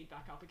to speed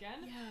back up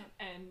again.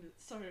 Yeah. And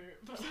so...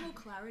 But some more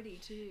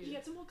clarity too. You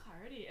get some more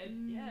clarity,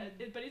 and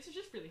but it's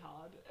just really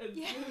hard. And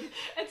Yeah.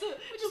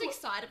 Which is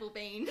excitable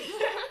being. It's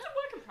a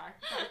work in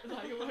practice,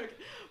 like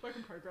a work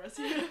in progress.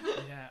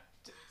 Yeah.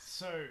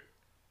 So...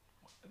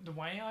 the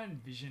way I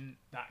envision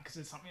that, because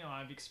it's something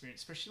I've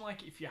experienced, especially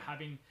like if you're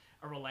having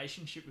a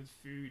relationship with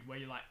food where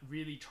you're like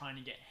really trying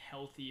to get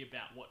healthy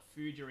about what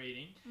food you're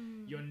eating,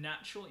 your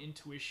natural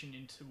intuition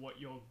into what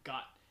your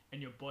gut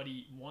and your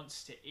body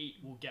wants to eat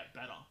will get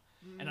better.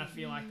 And I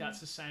feel like that's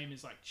the same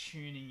as like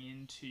tuning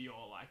into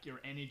your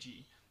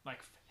energy, like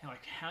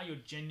how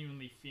you're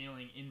genuinely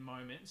feeling in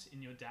moments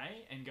in your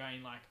day and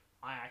going like,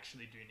 I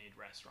actually do need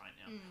rest right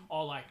now.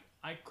 Or like,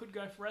 I could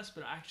go for rest,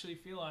 but I actually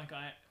feel like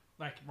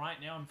right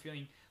now I'm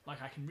feeling like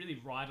I can really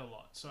write a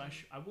lot. So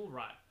I will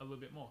write a little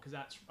bit more because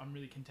I'm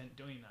really content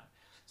doing that.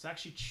 So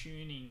actually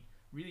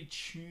really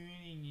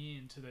tuning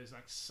in to those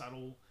like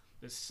subtle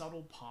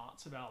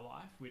parts of our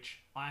life, which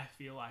I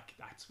feel like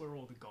that's where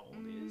all the gold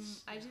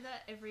is. I do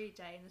that every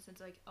day in the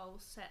sense like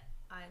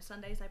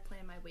Sundays I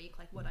plan my week,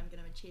 like what I'm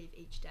going to achieve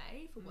each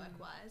day for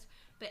work-wise,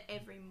 but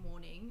every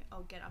morning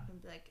I'll get up and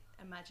be like,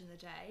 imagine the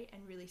day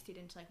and really sit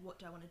into like, what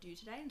do I want to do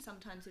today? And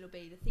sometimes it'll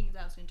be the things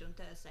I was going to do on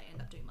Thursday end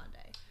up doing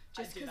Monday.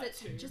 Just because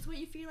it's just what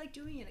you feel like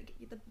doing, and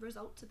the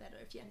results are better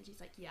if your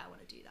energy's like, yeah, I want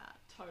to do that.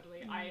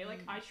 Totally.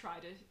 I try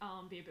to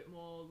be a bit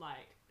more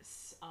like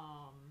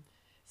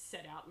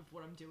set out with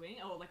what I'm doing,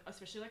 or like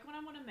especially like when I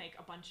want to make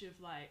a bunch of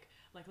like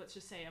let's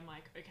just say I'm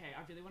like, okay,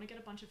 I really want to get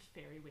a bunch of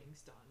fairy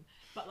wings done,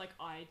 but like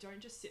I don't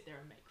just sit there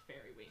and make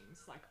fairy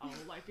wings. Like I'll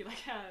like be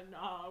like,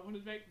 I want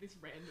to make this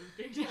random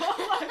thing. Like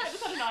I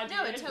just had an idea.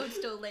 Now a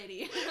toadstool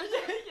lady.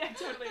 yeah,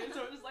 totally. And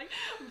so I'm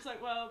just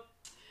like, well,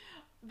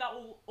 that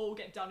will all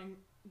get done in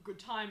good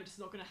time. It's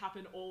not going to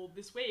happen all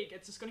this week.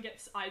 It's just going to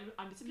get.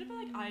 I'm just a bit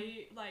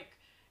of like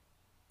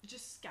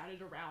just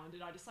scattered around,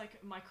 and I just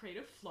like my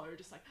creative flow.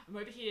 Just like I'm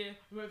over here,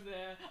 I'm over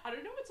there. I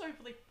don't know what's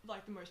overly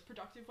like the most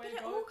productive way to go.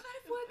 But it all kind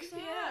of works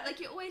out. Like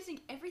you always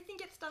think everything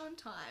gets done on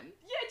time.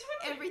 Yeah,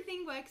 totally.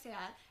 Everything works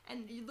out,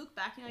 and you look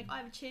back and you're like,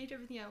 I've achieved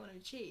everything I want to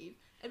achieve.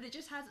 And it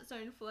just has its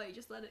own flow. You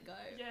just let it go.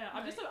 Yeah,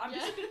 I'm just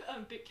a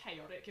bit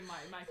chaotic in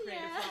my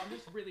creative flow. I'm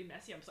just really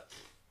messy. I'm just like.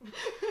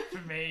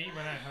 For me,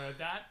 when I heard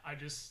that, I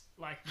just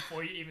like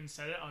before you even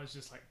said it, I was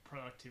just like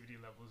productivity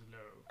levels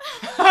low.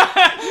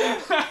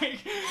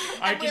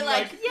 We're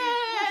like,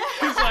 yeah.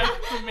 Because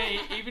like for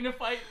me, even if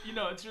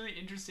it's really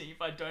interesting.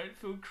 If I don't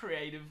feel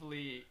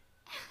creatively,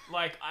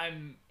 like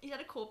I'm. Is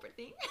that a corporate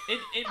thing?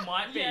 It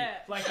might be. Yeah.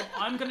 Like if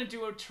I'm gonna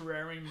do a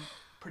terrarium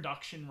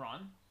production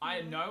run,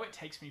 I know it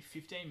takes me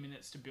 15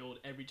 minutes to build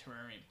every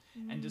terrarium,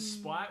 and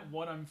despite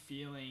what I'm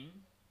feeling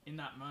in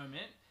that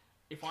moment,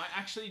 if I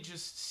actually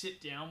just sit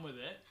down with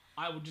it,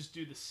 I will just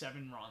do the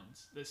 7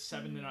 runs, the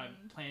 7 that I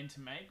plan to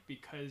make,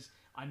 because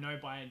I know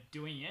by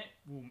doing it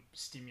will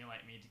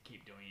stimulate me to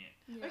keep doing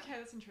it. Yeah. Okay,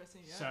 that's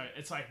interesting. Yeah. So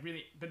it's like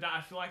really, but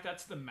I feel like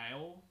that's the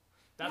male.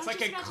 That's I like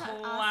was a just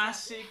about to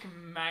ask classic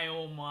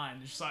male mind.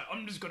 It's just like,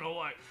 I'm just gonna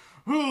like,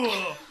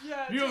 yeah,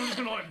 I'm just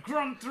gonna like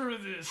grunt through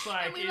this.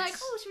 Like, and we're like,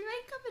 oh, should we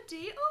make a cup of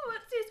tea? Oh,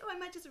 what's this? Oh, I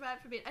might just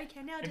arrive for a bit.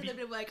 Okay, now I do a little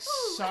bit of like,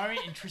 oh. So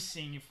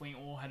interesting if we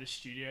all had a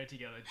studio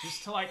together,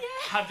 just to like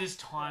have this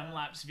time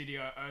lapse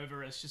video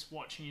over us, just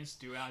watching us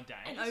do our days.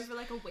 And over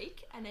like a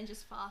week, and then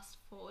just fast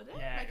forward it.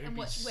 Yeah, like, it would and be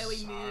watch where we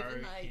so move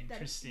and like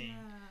interesting.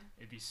 That,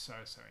 It'd be so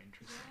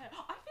interesting. Yeah.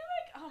 I feel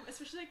like,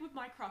 especially like with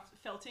my craft,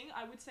 felting,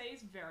 I would say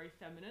is very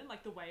feminine.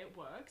 Like the way it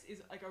works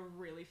is like a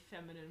really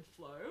feminine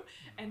flow.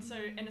 And so,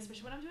 and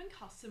especially when I'm doing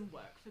custom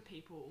work for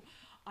people,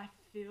 I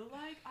feel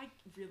like I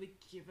really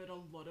give it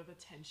a lot of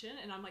attention.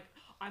 And I'm like,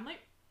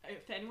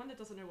 for anyone that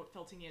doesn't know what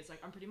felting is,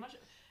 like I'm pretty much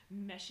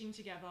meshing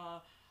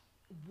together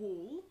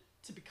wool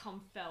to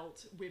become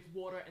felt with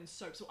water and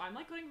soap. So I'm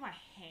like putting my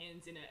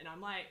hands in it, and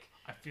I'm like,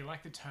 I feel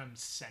like the term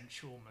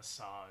sensual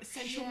massage.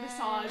 Sensual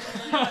massage.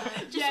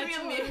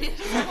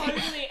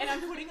 Totally. And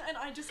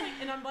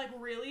I'm like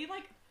really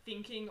like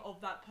thinking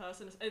of that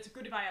person. It's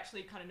good if I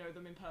actually kind of know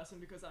them in person,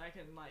 because I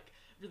can like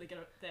really get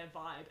their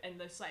vibe and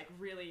just like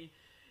really,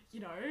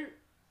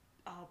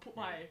 put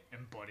my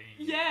embodying.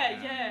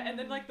 Yeah, and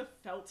then like the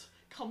felt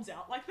comes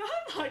out like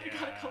that, like it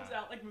kind of comes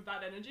out like with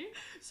that energy.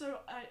 So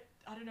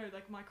I don't know,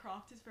 like my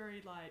craft is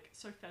very like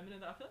so feminine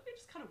that I feel like it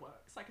just kind of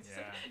works. Like it's just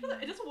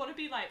like, it doesn't want to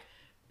be like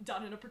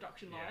done in a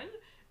production line.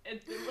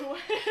 It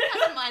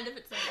has a mind of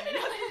its own.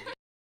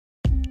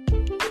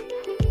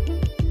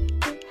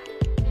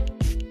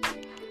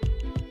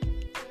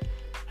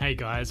 Hey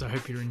guys, I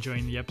hope you're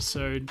enjoying the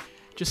episode.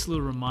 Just a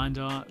little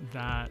reminder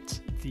that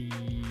the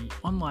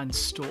online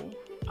store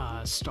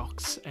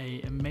stocks an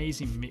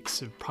amazing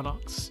mix of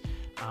products,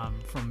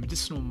 from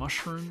medicinal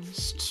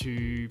mushrooms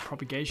to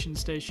propagation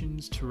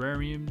stations,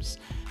 terrariums,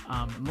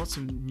 and lots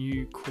of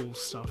new cool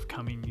stuff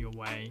coming your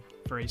way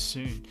very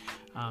soon.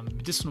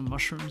 Medicinal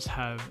mushrooms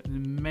have an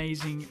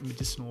amazing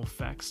medicinal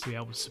effects to be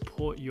able to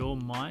support your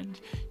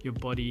mind, your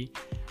body,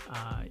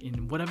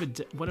 in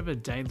whatever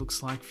day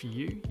looks like for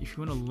you. If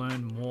you want to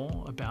learn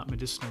more about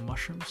medicinal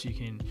mushrooms, you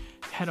can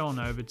head on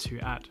over to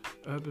at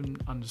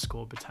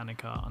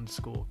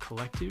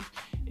urban_botanica_collective.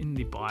 In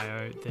the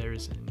bio, there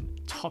is a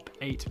top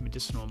 8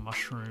 medicinal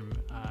mushroom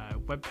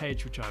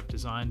webpage, which I've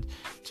designed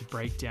to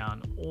break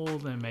down all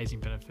the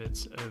amazing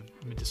benefits of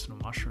medicinal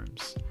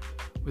mushrooms.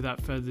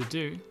 Without further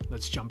ado,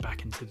 let's jump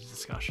back into the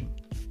discussion.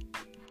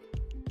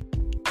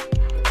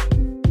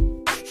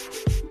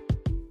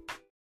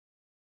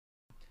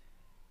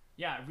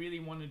 Yeah, I really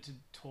wanted to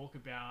talk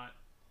about,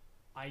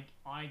 I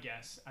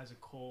guess, as a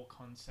core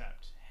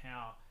concept,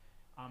 how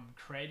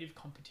creative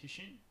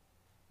competition,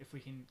 if we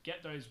can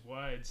get those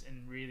words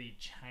and really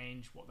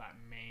change what that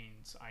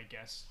means, I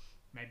guess,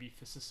 maybe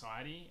for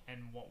society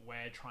and what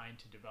we're trying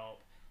to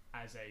develop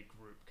as a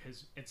group,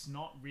 because it's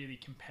not really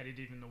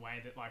competitive in the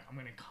way that, like, I'm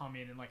going to come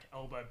in and, like,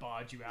 elbow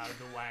barge you out of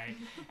the way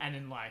and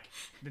then, like,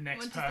 the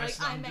next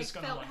person, I'm just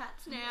going to, like,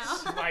 hats now.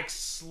 like,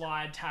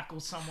 slide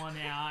tackle someone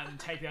out and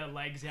take their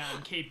legs out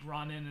and keep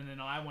running, and then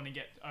I want to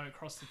get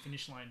across the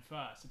finish line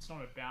first. It's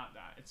not about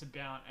that. It's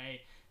about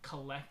a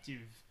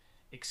collective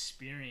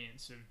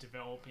experience of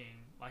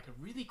developing, like, a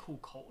really cool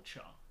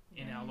culture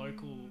in our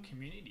local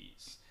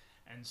communities.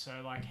 And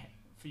so, like,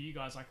 for you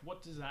guys, like,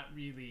 what does that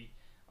really,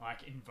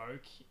 like,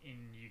 invoke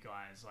in you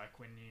guys? Like,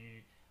 when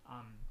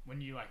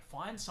you like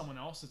find someone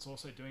else that's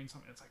also doing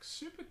something that's, like,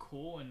 super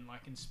cool and,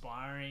 like,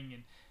 inspiring,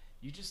 and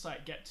you just,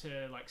 like, get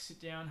to, like, sit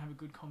down, have a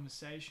good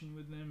conversation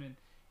with them, and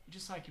you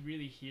just, like,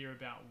 really hear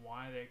about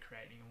why they're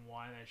creating and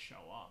why they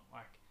show up.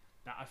 Like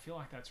that, I feel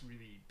like that's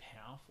really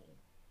powerful.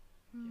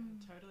 Yeah,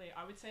 totally.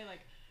 I would say,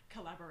 like,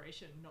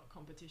 collaboration, not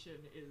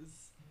competition,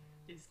 is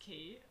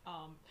key.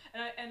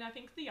 And I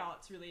think the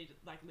arts really,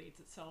 like,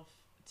 leads itself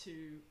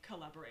to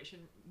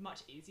collaboration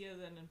much easier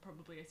than in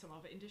probably some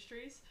other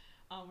industries,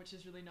 which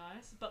is really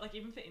nice. But, like,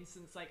 even for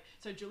instance, like,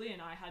 so Julie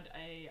and I had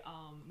a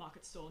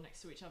market stall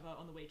next to each other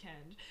on the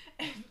weekend,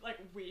 and, like,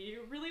 we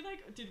really,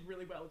 like, did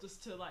really well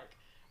just to, like,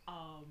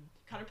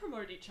 kind of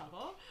promote each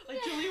other. Like,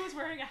 yeah. Julie was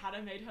wearing a hat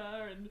I made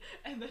her,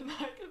 and then,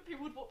 like,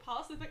 people would walk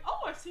past and think,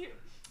 oh, I see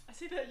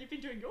that you've been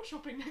doing your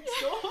shopping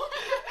next door.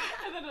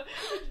 And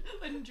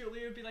then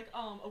Julie would be, like,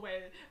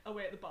 away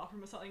at the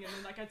bathroom or something, and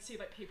then, like, I'd see,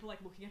 like, people,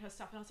 like, looking at her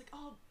stuff, and I was like,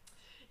 oh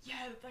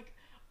yeah, like,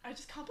 I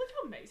just can't believe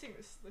how amazing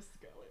this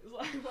girl is.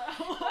 Like,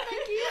 wow. Like,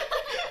 thank you.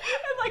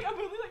 And, like, I'm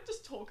really, like,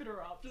 just talking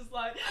her up, just,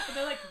 like, and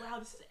they're like, wow,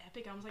 this is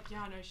epic. I was like,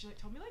 yeah, I know. She, like,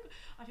 told me, like,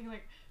 I think,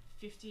 like,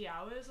 50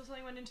 hours or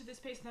something went into this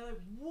piece, and they're like,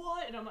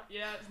 what? And I'm like,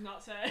 yeah, it's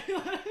nuts, eh?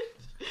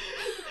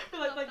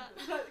 But, like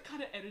that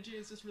kind of energy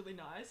is just really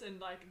nice,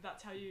 and, like,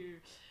 that's how you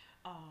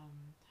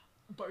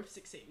both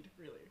succeed,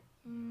 really.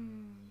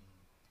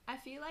 I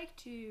feel like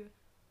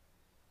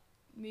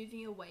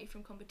moving away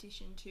from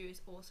competition too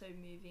is also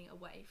moving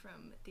away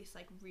from this,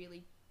 like,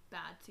 really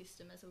bad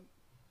system as a,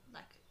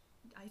 like,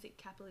 I think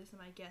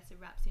capitalism, I guess it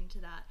wraps into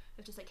that,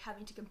 of just, like,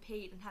 having to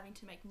compete and having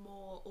to make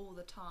more all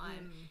the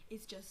time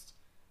is just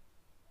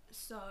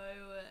so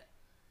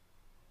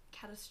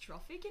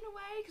catastrophic in a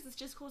way, because it's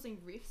just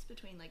causing rifts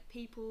between, like,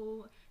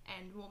 people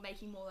and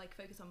making more, like,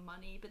 focus on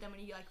money. But then when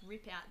you, like,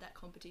 rip out that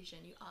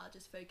competition, you are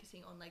just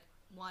focusing on, like,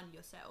 one,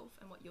 yourself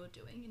and what you're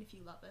doing, and if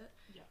you love it,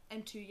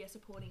 and two,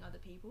 supporting other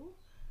people.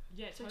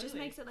 So totally. It just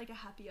makes it, like, a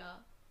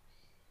happier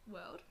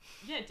world.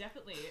 Yeah,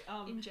 definitely.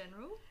 In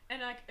general.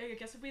 And I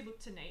guess if we look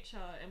to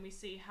nature and we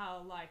see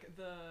how, like,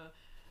 the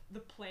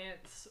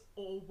plants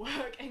all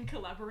work and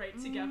collaborate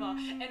together,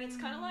 and it's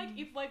kind of like,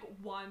 if, like,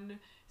 one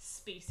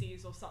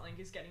species or something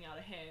is getting out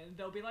of hand,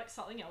 there'll be, like,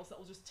 something else that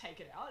will just take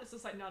it out. It's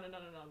just like, no, man,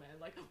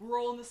 like, we're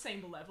all on the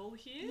same level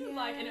here,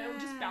 like, and it will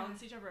just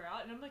balance each other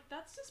out. And I'm like,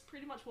 that's just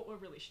pretty much what we're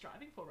really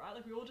striving for, right?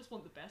 Like, we all just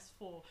want the best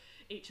for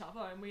each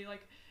other, and we,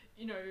 like,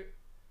 you know,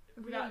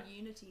 without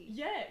unity.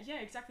 Yeah,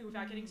 exactly.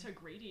 Without getting so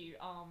greedy,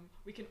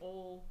 we can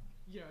all,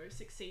 you know,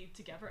 succeed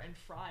together and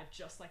thrive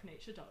just like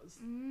nature does.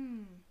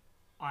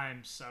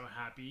 I'm so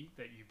happy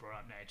that you brought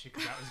up nature,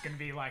 because that was going to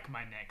be, like,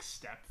 my next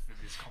step for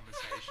this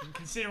conversation.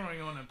 Considering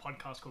on a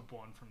podcast called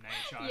Born from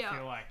Nature, I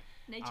feel like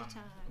nature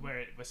time.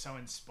 We're so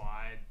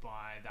inspired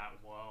by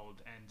that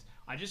world, and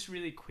I just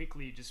really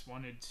quickly just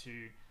wanted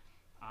to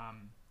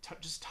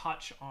just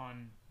touch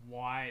on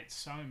why it's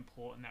so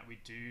important that we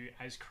do,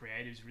 as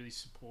creatives, really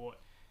support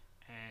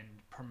and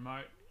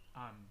promote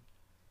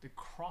the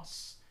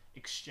cross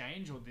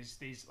exchange, or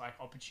these like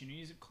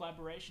opportunities of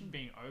collaboration,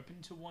 being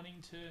open to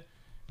wanting to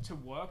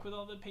work with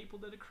other people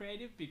that are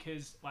creative,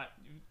 because, like,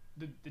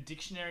 the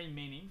dictionary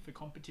meaning for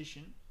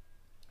competition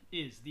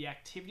is the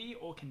activity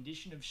or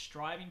condition of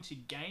striving to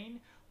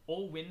gain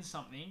or win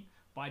something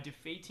by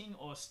defeating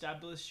or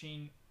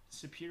establishing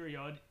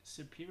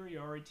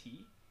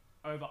superiority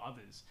over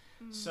others.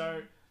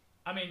 So,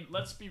 I mean,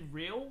 let's be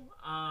real.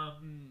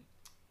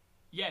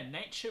 Yeah,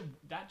 nature,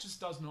 that just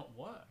does not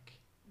work.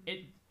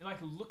 It, like,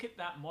 look at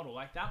that model.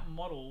 Like, that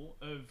model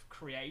of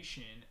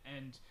creation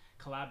and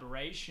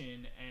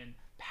collaboration and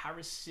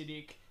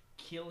parasitic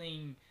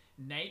killing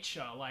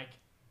nature, like,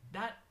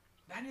 that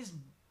is,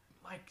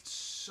 like,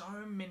 so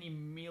many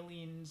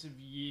millions of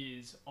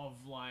years of,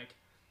 like,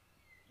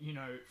 you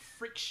know,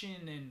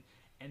 friction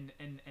and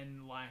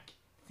like,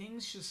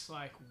 things just,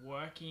 like,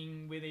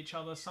 working with each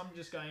other. Some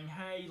just going,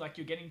 hey, like,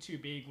 you're getting too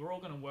big. We're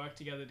all going to work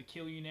together to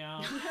kill you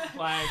now.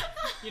 Like,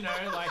 you know,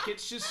 like,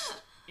 it's just...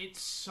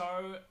 It's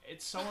so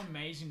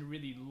amazing to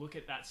really look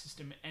at that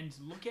system and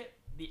look at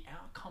the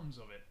outcomes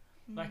of it.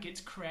 Like,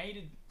 it's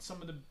created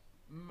some of the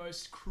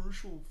most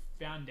crucial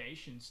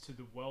foundations to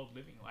the world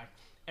living. Like,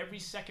 every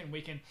second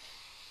we can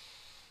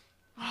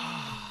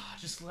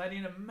just let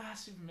in a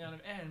massive amount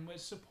of air, and we're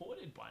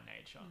supported by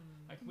nature.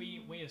 Like,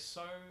 we are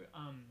so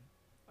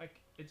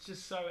like, it's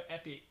just so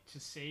epic to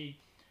see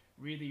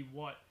really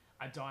what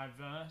a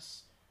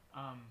diverse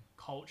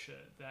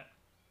culture that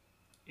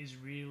is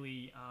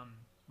really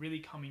really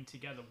coming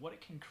together, what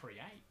it can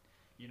create.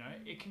 You know,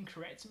 it can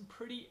create some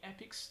pretty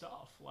epic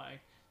stuff, like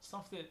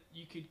stuff that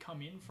you could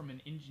come in from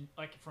an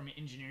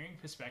engineering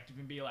perspective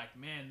and be like,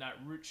 man, that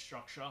root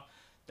structure,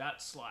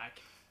 that's like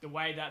the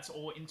way that's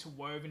all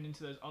interwoven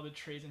into those other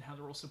trees and how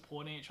they're all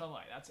supporting each other,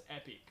 like, that's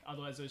epic.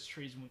 Otherwise those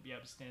trees wouldn't be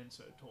able to stand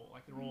so tall.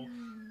 Like, they're all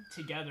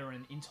together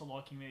and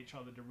interlocking with each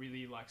other to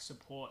really, like,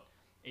 support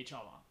each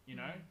other, you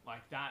know?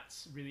 Like,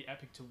 that's really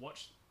epic to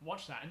watch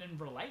that and then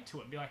relate to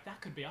it and be like,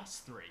 that could be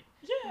us three.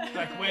 Yeah.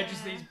 Like, we're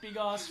just these big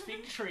ass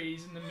fig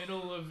trees in the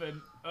middle of an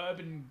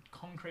urban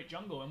concrete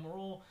jungle, and we're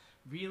all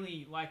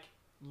really, like,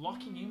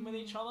 locking in with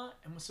each other,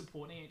 and we're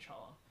supporting each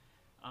other.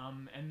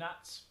 And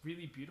that's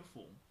really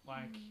beautiful.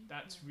 Like,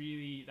 that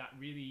really,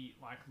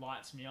 like,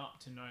 lights me up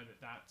to know that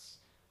that's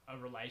a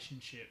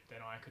relationship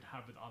that I could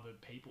have with other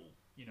people,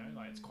 you know?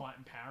 Like, it's quite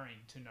empowering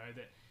to know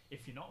that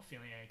if you're not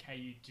feeling okay,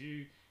 you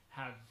do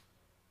have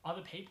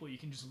other people you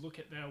can just look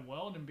at their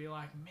world and be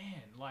like,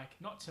 man, like,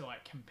 not to,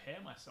 like, compare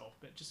myself,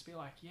 but just be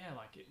like, yeah,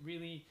 like, it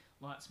really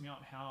lights me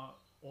up how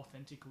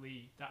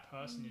authentically that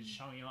person is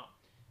showing up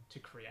to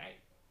create,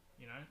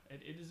 you know?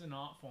 It is an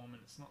art form,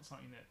 and it's not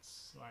something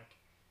that's, like,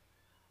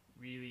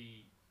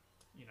 really,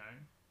 you know,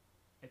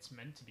 it's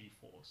meant to be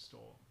forced,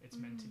 or it's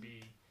meant to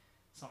be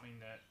something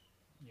that,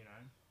 you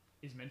know,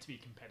 is meant to be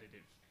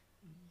competitive.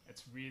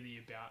 It's really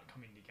about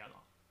coming together.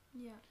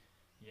 Yeah.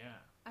 Yeah.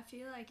 I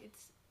feel like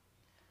it's,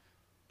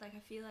 like, I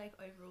feel like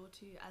overall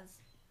too, as,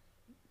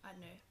 I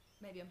don't know,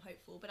 maybe I'm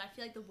hopeful, but I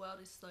feel like the world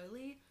is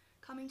slowly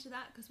coming to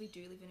that, because we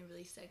do live in a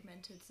really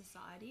segmented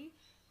society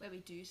where we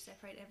do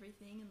separate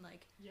everything and,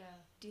 like,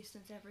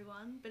 distance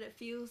everyone, but it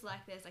feels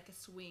like there's, like, a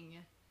swing.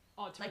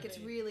 Oh, totally. Like, it's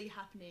really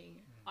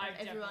happening. I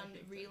Everyone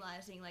think so.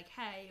 realising, like,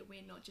 hey,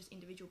 we're not just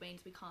individual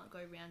beings, we can't go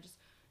around just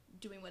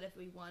doing whatever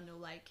we want, or,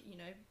 like, you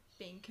know,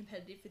 being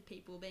competitive with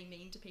people, being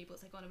mean to people.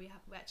 It's like, oh no,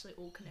 we're actually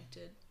all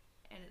connected,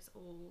 and it's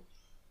all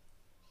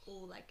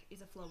like,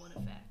 is a flow-on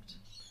effect.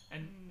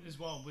 And as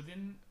well,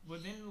 within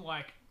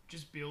like,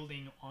 just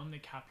building on the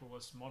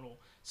capitalist model,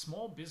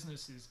 small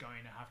business is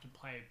going to have to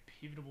play a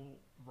pivotal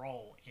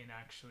role in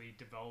actually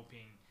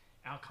developing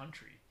our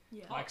country.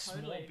 Yeah. Like,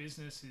 totally. small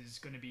business is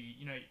going to be,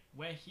 you know,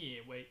 we're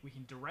here, we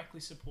can directly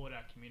support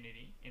our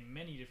community in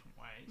many different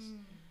ways,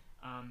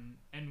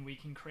 and we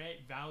can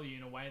create value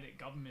in a way that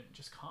government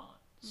just can't.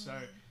 So,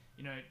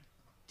 you know,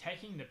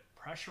 taking the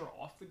pressure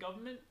off the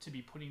government to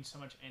be putting so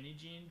much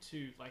energy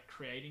into, like,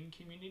 creating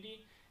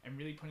community, and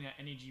really putting that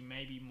energy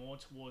maybe more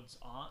towards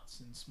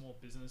arts and small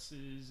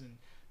businesses and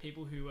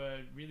people who are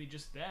really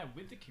just there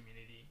with the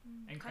community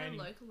and kind creating,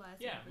 of localizing.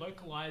 yeah, everything.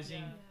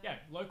 localizing, Yeah.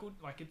 local,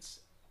 like,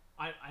 it's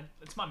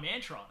my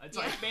mantra. It's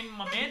like been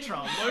my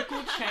mantra.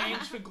 Local change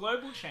for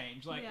global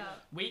change. Like,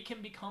 we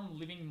can become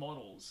living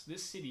models.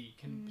 This city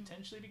can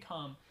potentially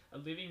become a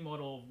living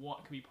model of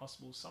what could be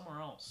possible somewhere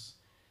else.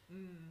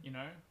 You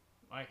know,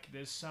 like,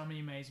 there's so many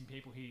amazing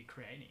people here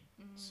creating.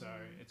 So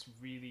it's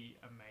really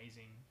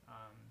amazing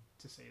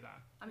to see that.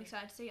 I'm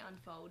excited to see it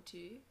unfold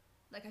too.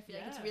 Like, I feel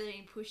like it's Yeah.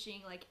 really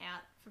pushing, like,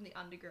 out from the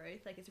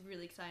undergrowth. Like, it's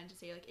really exciting to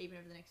see, like, even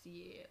over the next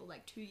year or,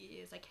 like, 2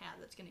 years, like, how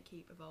that's going to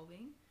keep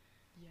evolving.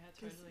 Yeah,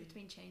 Because totally. it's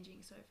been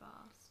changing so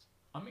fast.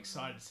 I'm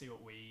excited to see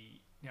what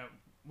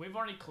we've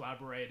already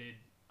collaborated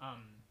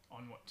on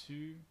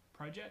 2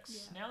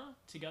 projects now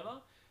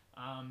together.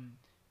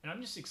 And I'm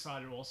just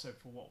excited also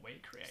for what we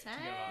create Same.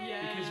 together.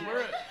 Yeah. Because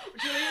we're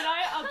Julie and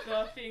I are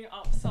birthing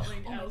up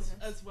something Oh my else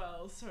goodness. as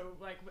well. So,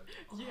 like,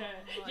 So,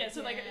 yeah.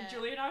 like,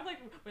 Julie and I are, like,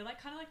 we're, like,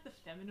 kind of like the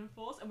feminine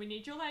force, and we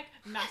need your, like,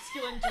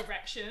 masculine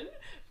direction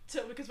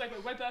because, like,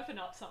 we're birthing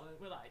up something.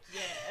 We're like,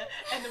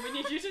 and then we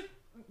need you to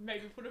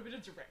maybe put a bit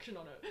of direction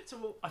on it.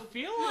 So I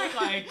feel like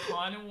I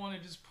kind of want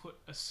to just put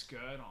a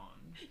skirt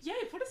on. Yeah,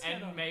 put a skirt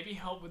and on. maybe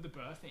help with the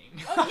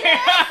birthing. Oh, yeah!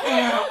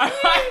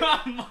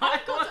 I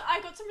I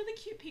got some really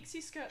cute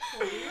pixie skirts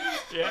for you.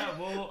 Yeah,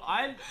 well,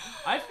 I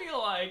feel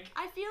like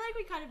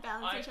we kind of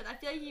balance each other. I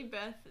feel like you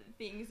birth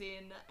things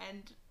in,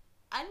 and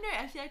I don't know.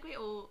 I feel like we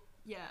all,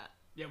 yeah.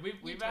 Yeah,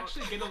 we've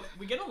actually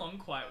we get along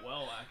quite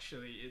well.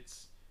 Actually,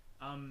 it's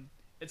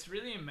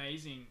really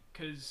amazing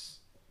because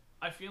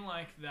I feel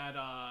like that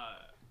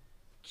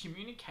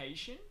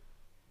communication.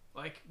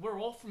 Like, we're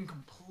all from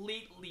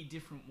completely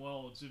different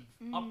worlds of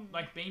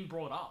like being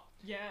brought up.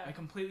 Yeah. Like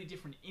completely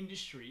different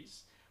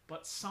industries,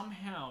 but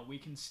somehow we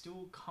can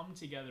still come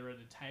together at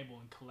a table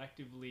and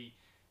collectively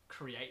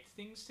create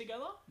things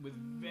together with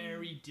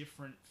very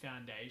different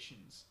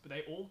foundations. But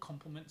they all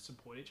complement,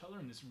 support each other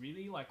in this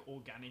really like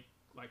organic,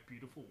 like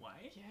beautiful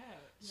way. Yeah.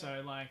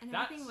 So like and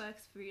everything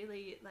works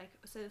really like.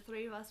 So the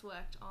three of us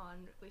worked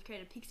on. We've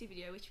created a pixie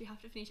video, which we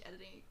have to finish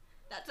editing.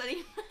 That's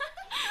only.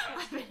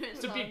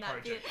 It's a big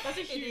project. That's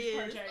a huge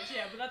project.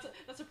 Yeah, but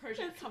that's a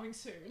project coming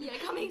soon. Yeah,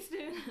 coming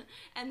soon.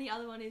 And the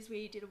other one is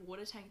we did a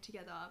water tank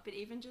together. But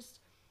even just,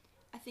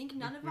 I think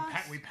none of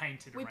us. We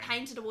painted. We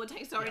painted a water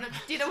tank. Sorry, not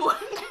did a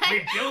water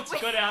tank.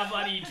 Got our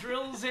bloody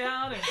drills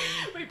out, and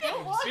we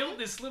built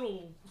this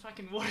little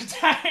fucking water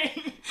tank.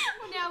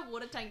 We're now a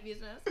water tank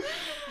business.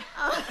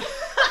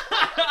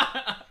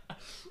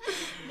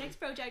 Next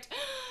project.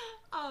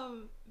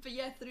 But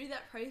yeah, through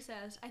that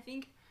process, I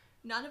think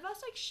none of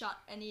us like shut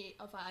any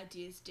of our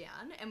ideas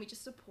down, and we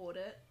just support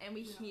it and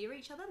we hear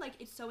each other. Like,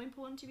 it's so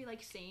important to be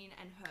like seen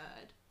and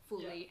heard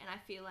fully, and I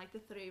feel like the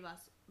three of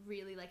us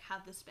really like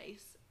have the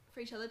space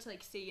for each other to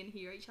like see and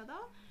hear each other.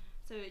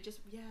 So it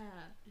just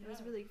it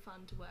was really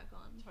fun to work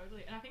on.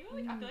 Totally. And I think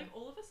like I feel like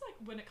all of us, like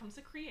when it comes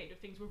to creative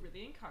things, we're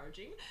really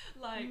encouraging.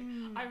 Like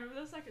I remember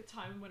there was like a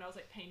time when I was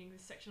like painting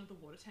this section of the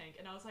water tank,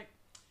 and I was like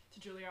to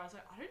Julia, I was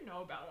like, I don't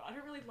know about it. I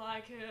don't really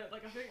like it.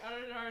 Like, I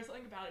don't know,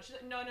 something about it. She's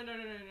like, no.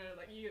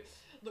 Like,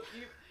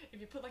 if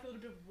you put like a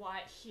little bit of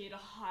white here to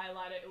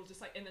highlight it, it'll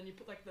just like, and then you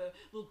put like the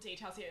little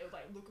details here, it'll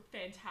like look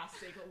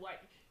fantastic. Or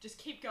like, just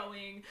keep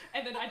going.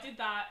 And then I did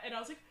that, and I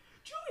was like,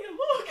 Julia,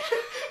 look. Yeah,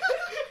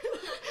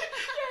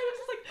 it was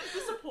just like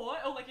the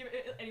support, or like if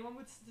anyone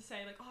would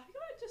say like, oh, I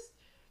think I might just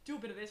do a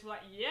bit of this. We're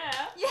like,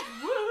 yeah.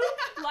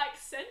 Woo, like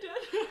send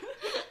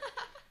it.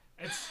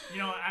 It's,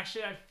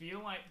 actually I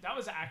feel like that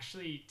was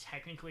actually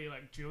technically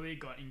like Julia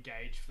got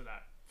engaged for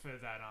that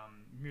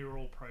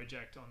mural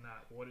project on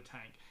that water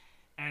tank,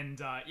 and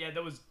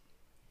there was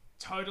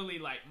totally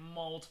like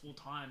multiple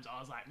times I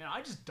was like, man,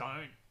 I just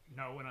don't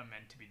know what I'm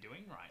meant to be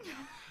doing right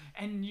now.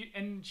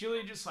 and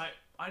Julia just like,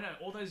 I know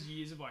all those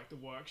years of like the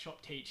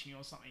workshop teaching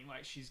or something,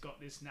 like she's got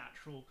this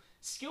natural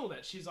skill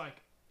that she's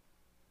like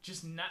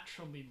just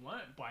naturally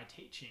learnt by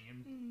teaching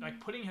and like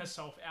putting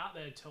herself out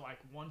there to like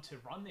want to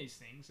run these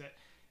things that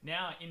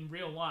now in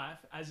real life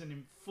as a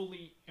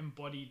fully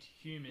embodied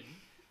human,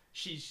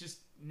 she's just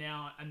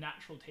now a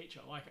natural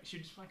teacher. Like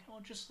she's just like, oh,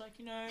 just like,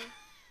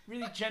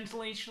 really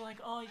gently, she's like,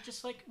 oh,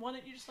 just like, why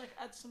don't you just like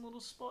add some little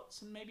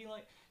spots and maybe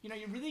like,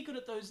 you're really good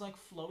at those like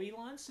flowy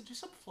lines, so do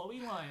some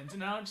flowy lines.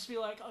 And I'll just be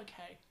like,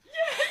 okay.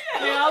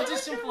 Yeah, I'll do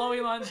some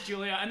flowy lines,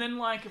 Julia. And then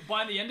like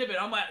by the end of it,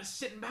 I'm like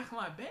sitting back on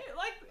my bed,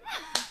 like,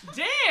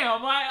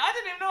 damn, like I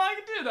didn't even know I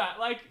could do that.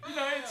 Like,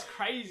 it's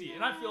crazy.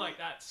 And I feel like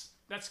that's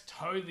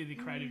totally the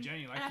creative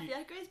journey. Like, and I feel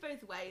like it goes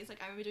both ways.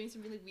 Like, I remember doing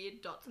some really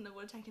weird dots in the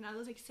water tank, and I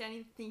was like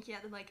thinking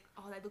out them like,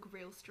 oh, they look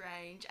real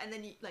strange. And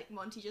then like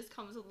Monty just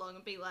comes along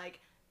and be like,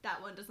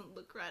 that one doesn't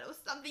look right or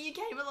something. You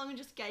came along and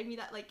just gave me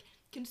that like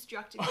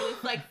constructive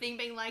like thing,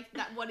 being like,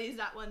 that what is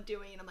that one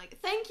doing? And I'm like,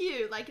 thank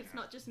you. Like, it's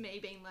not just me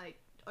being like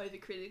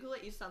overcritical.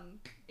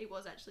 It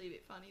was actually a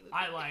bit funny.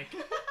 I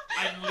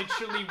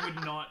literally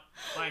would not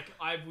like.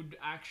 I would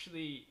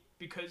actually,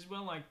 because we're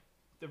like,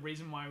 the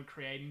reason why we're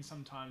creating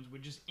sometimes, we're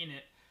just in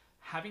it,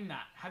 having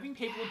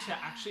people to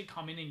actually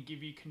come in and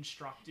give you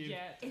constructive,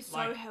 it's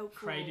like, so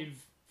helpful. Creative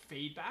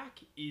feedback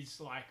is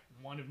like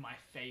one of my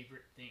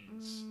favorite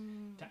things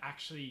to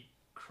actually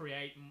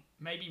create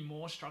maybe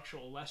more structure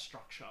or less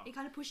structure. It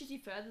kind of pushes you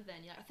further then.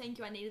 You're like, thank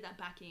you, I needed that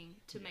backing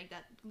to make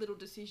that little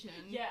decision.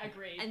 Yeah,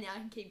 agreed. And now I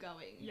can keep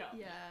going. Yeah,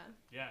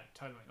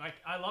 totally. Like,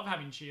 I love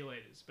having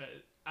cheerleaders, but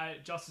I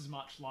just as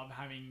much love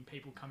having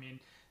people come in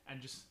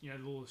and just,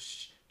 little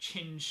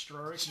chin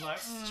stroke, like,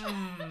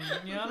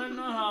 I don't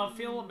know how I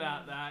feel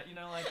about that,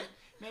 like,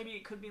 maybe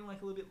it could be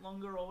like a little bit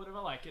longer or whatever.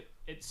 Like,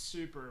 it's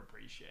super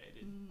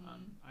appreciated.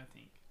 I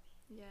think.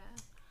 Yeah,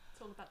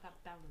 it's all about that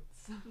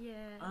balance.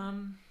 Yeah.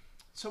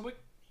 So we're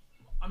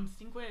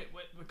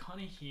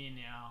kind of here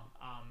now,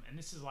 and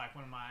this is like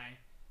one of my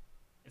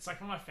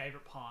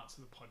favorite parts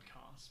of the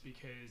podcast,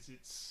 because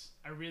it's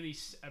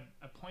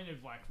a point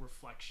of like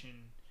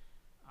reflection,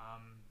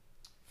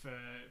 for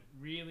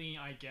really,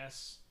 I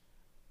guess,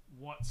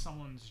 what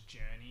someone's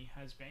journey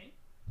has been.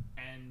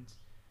 And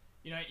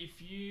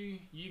if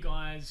you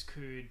guys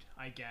could,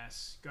 I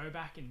guess, go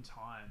back in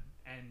time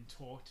and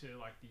talk to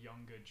like the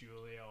younger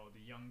Julia or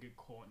the younger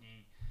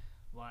Courtney,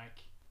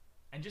 like,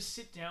 and just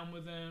sit down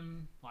with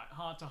them, like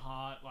heart to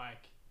heart,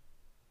 like,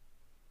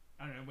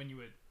 I don't know, when you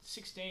were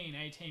 16,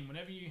 18,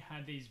 whenever you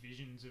had these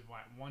visions of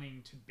like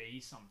wanting to be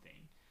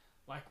something,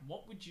 like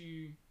what would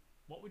you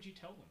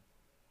tell them?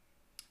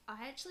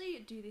 I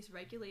actually do this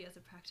regularly as a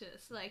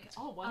practice. Like,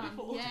 Oh,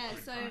 wonderful. yeah,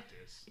 Good so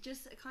practice.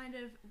 just kind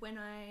of when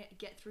I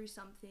get through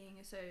something.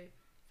 So,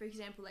 for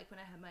example, like when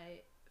I have my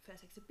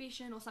first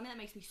exhibition or something that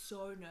makes me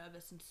so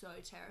nervous and so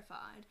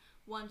terrified,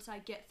 once I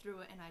get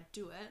through it and I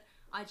do it,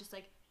 I just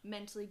like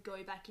mentally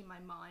go back in my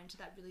mind to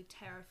that really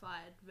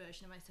terrified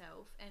version of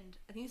myself. And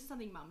I think this is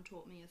something Mum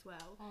taught me as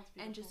well. Oh, it's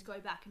And just beautiful.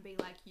 go back and be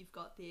like, you've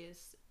got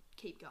this,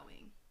 keep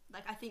going.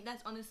 Like, I think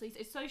that's honestly,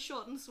 it's so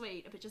short and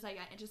sweet, but just like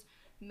I just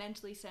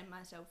mentally send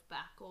myself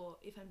back. Or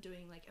if I'm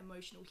doing like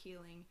emotional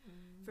healing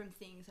from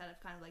things that have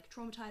kind of like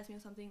traumatized me or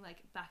something, like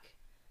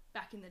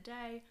back in the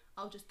day,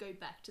 I'll just go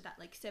back to that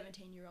like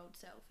 17-year-old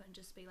self and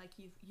just be like,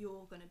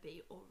 you're gonna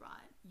be all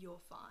right, you're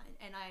fine.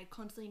 And I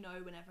constantly know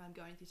whenever I'm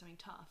going through something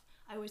tough,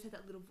 I always have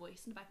that little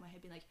voice in the back of my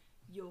head being like,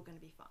 you're gonna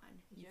be fine,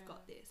 you've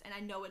got this. And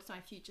I know it's my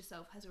future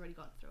self has already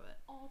gone through it.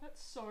 Oh,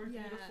 that's so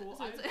Yeah, beautiful.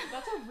 so it's-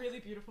 That's a really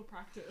beautiful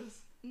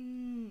practice.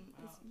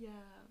 Wow. Yeah,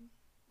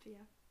 but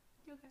yeah,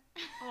 you're okay.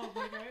 Oh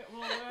my god.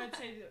 Well, what I'd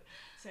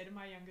say to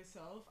my younger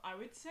self, I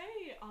would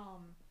say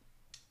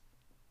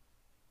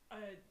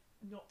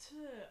not to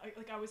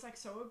I was like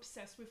so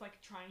obsessed with like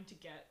trying to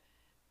get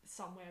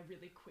somewhere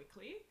really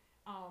quickly,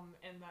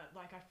 and that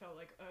like I felt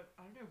like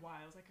I don't know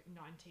why I was like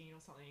 19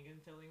 or something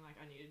and feeling like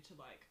I needed to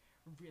like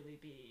really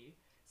be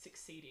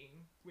succeeding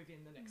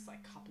within the next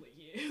like couple of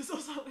years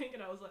or something.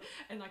 And I was like,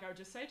 and like I would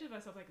just say to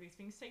myself like, these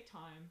things take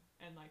time,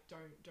 and like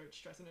don't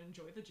stress and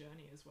enjoy the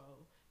journey as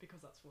well,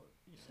 because that's what,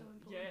 you know. So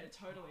important. Yeah,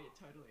 totally.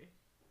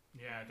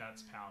 Yeah,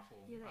 that's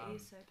powerful. Yeah, that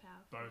is so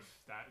powerful.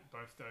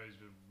 Both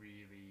those were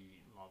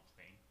really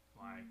lovely.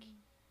 Like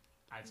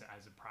as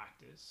a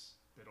practice,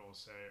 but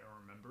also a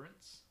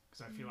remembrance.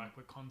 Because I feel like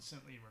we're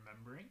constantly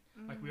remembering.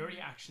 Like we already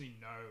actually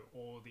know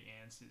all the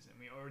answers, and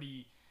we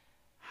already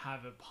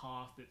have a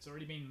path that's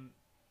already been,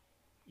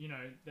 you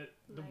know, that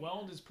the Laid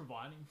world out. is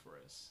providing for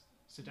us.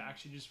 So to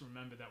actually just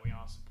remember that we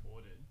are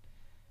supported,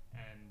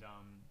 and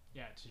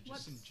yeah, to just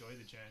What's- enjoy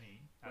the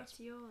journey. That's What's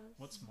yours?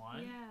 what's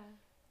mine. Yeah.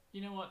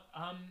 You know what?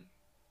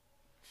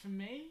 For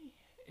me,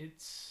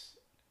 it's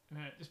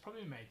this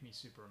probably make me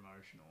super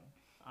emotional.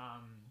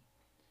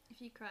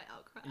 If you cry,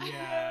 I'll cry.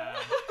 Yeah,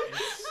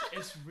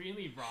 it's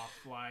really rough.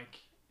 Like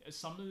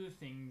some of the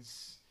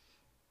things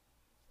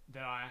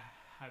that I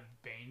have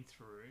been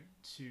through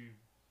to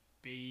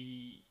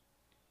be,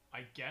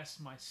 I guess,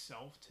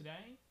 myself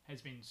today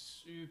has been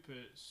super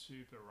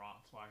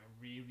rough. Like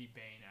really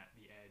been at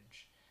the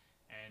edge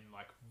and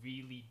like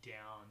really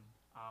down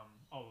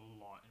a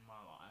lot in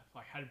my life.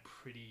 Like had a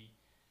pretty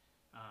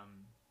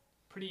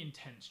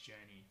intense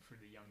journey through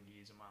the young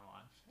years of my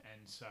life,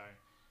 and so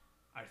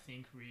I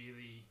think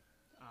really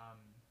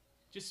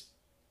just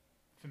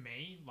for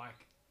me,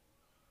 like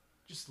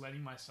just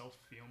letting myself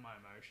feel my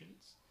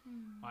emotions.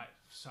 Like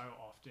so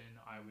often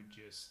I would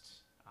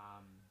just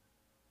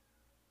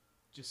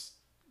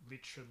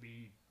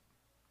literally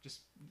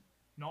just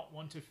not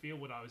want to feel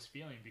what I was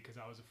feeling because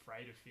I was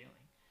afraid of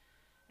feeling.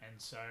 And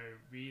so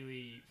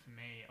really for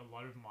me, a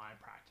lot of my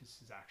practice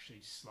is actually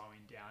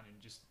slowing down and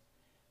just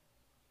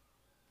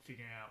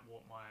figuring out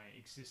what my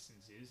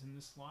existence is in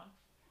this life,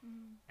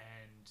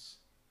 and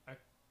a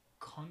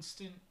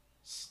constant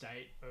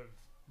state of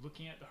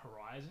looking at the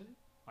horizon,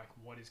 like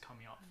what is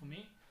coming up for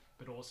me,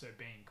 but also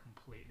being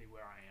completely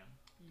where I am.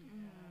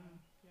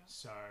 Yeah.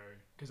 So,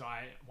 because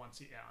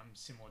I'm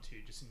similar to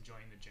you, just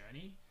enjoying the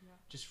journey, Yeah.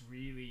 just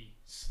really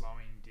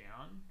slowing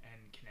down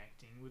and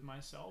connecting with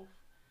myself,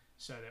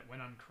 so that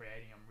when I'm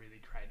creating, I'm really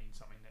creating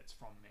something that's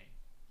from me,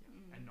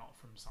 and not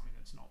from something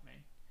that's not me.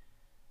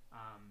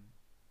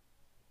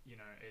 You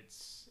know,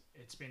 it's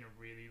been a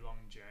really long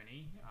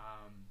journey.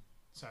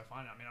 So I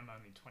find, I mean, I'm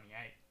only 28,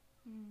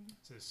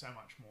 so there's so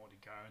much more to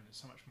go and there's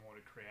so much more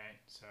to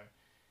create. So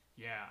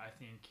yeah, I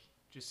think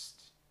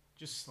just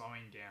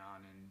slowing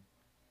down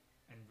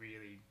and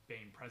really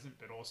being present,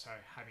 but also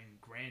having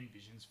grand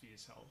visions for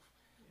yourself.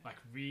 Like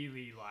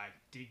really like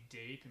dig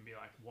deep and be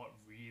like, what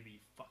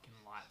really fucking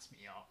lights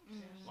me up?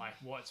 Like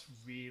what's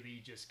really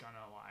just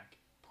gonna like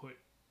put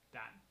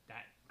that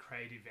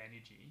creative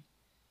energy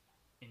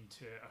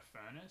into a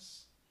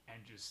furnace, and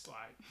just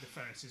like the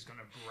furnace is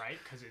gonna break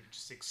because it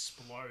just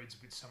explodes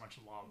with so much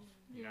love.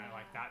 You know,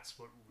 like that's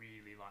what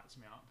really lights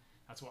me up.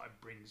 That's what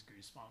brings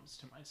goosebumps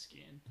to my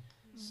skin.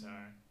 So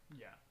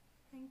yeah,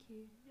 Thank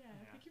you. Yeah,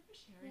 Yeah. thank you for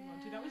sharing,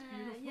 Monty. That was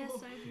beautiful. Yeah,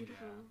 so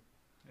beautiful.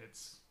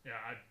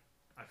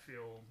 I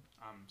feel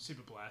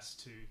super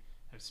blessed to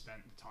have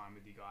spent the time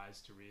with you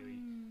guys to really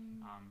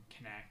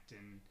connect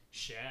and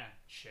share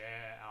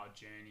our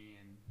journey,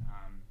 and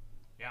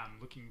I'm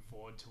looking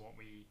forward to what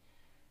we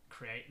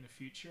create in the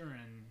future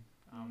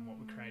and what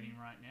we're creating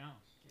right now.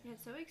 Yeah,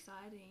 it's so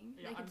exciting.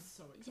 Yeah, like I'm it's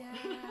so excited.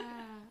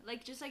 yeah,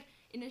 like just like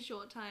in a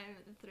short time,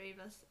 the three of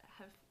us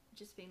have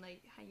just been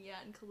like hanging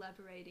out and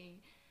collaborating.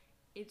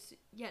 It's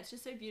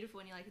just so beautiful,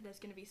 and you're like, there's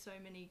gonna be so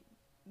many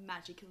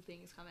magical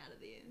things come out of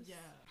this. Yeah.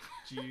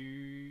 Do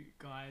you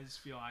guys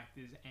feel like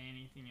there's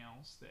anything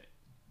else that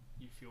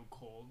you feel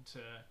called to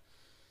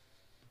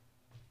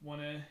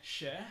want to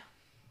share?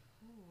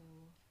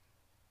 Ooh.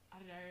 I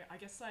don't know. I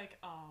guess like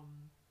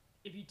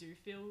if you do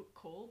feel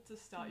called to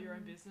start your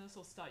own business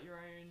or start your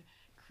own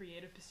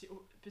creative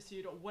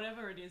pursuit or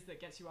whatever it is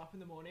that gets you up in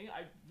the morning,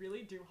 I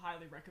really do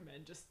highly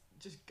recommend just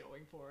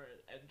going for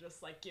it and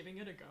just like giving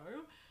it a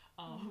go.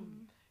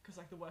 Because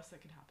like the worst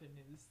that can happen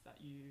is that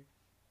you,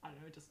 I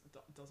don't know, it just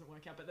doesn't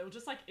work out, but it will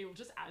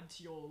just add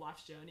to your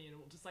life's journey, and it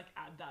will just like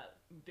add that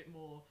bit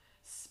more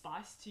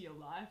spice to your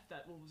life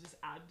that will just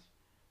add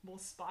more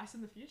spice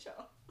in the future.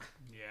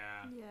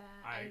 Yeah.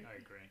 I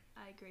agree.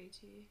 I agree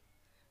too.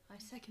 I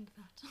second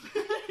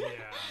that. Yeah.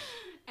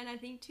 And I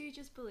think too,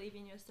 just believe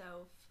in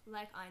yourself.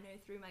 Like I know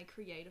through my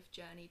creative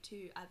journey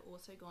too, I've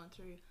also gone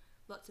through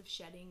lots of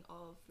shedding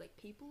of like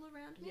people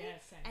around me. Yeah,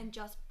 same. And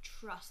just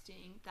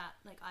trusting that,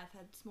 like I've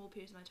had small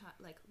periods of my time,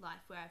 like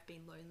life where I've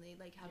been lonely,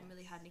 like haven't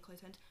really had any close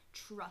friends.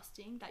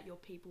 Trusting that your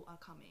people are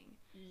coming.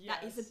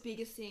 That is the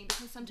biggest thing,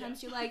 because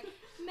sometimes you're like,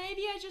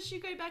 maybe I just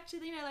should go back to,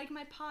 you know, like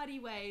my party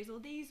ways or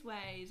these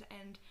ways,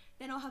 and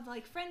then I'll have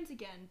like friends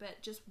again.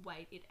 But just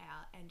wait it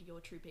out, and your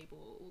true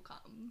people will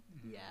come.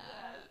 Yeah,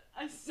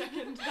 I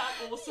second that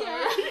also.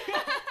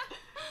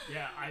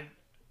 Yeah,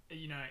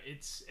 you know,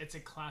 it's a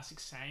classic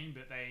saying,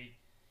 but they,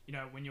 you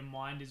know, when your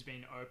mind has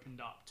been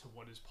opened up to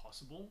what is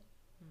possible,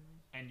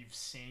 and you've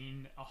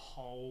seen a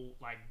whole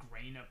like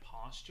greener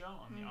pasture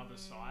on the other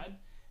side,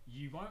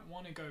 you won't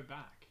want to go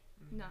back.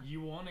 No.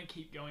 You want to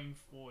keep going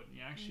forward.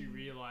 You actually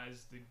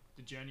realize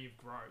the journey of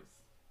growth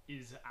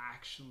is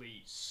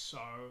actually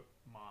so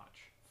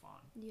much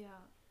fun. Yeah.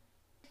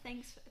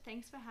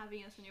 Thanks for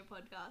having us on your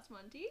podcast,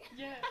 Monty.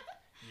 Yeah.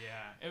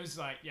 Yeah, it was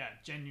like,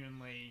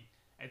 genuinely,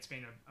 it's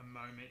been a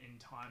moment in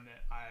time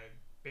that I've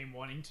been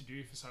wanting to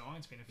do for so long.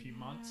 It's been a few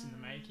months in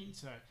the making.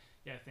 So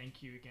yeah,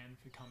 thank you again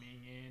for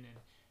coming in and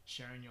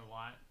sharing your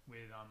light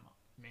with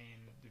me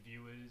and the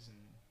viewers, and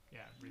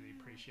really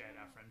appreciate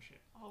our friendship.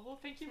 Oh well,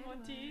 thank you, So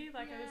Monty.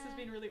 much. This has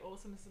been really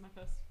awesome. This is my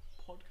first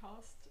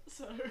podcast,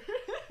 so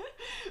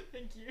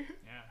thank you.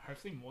 Yeah,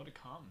 hopefully more to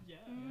come. Yeah.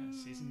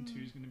 Season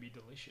 2 is going to be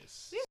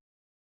delicious.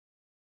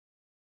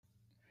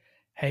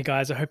 Hey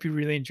guys, I hope you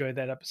really enjoyed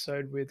that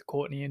episode with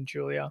Courtney and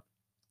Julia.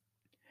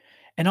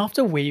 And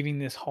after weaving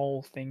this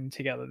whole thing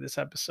together, this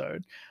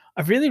episode,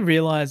 I've really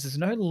realized there's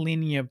no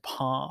linear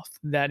path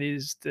that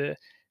is the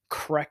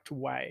correct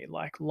way.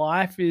 Like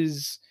life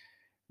is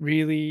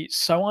really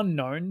so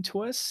unknown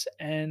to us,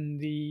 and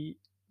the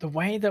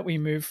way that we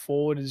move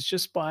forward is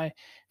just by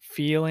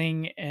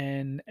feeling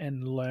and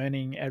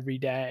learning every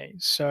day.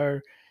 So,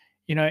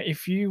 you know,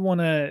 if you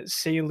want to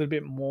see a little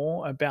bit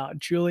more about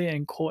Julia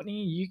and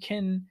Courtney, you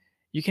can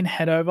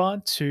head over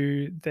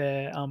to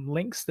their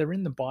links. They're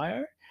in the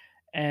bio,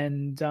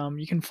 and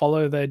you can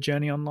follow their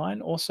journey online.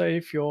 Also,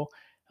 if you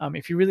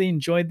really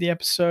enjoyed the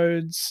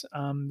episodes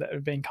that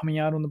have been coming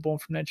out on the Born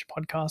from Nature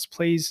podcast,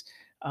 please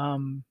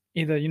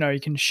either, you know, you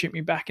can shoot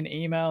me back an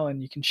email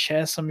and you can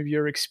share some of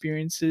your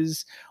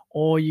experiences,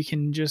 or you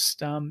can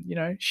just you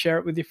know, share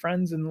it with your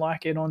friends and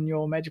like it on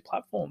your major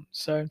platform.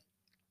 So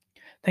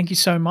thank you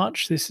so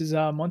much. This is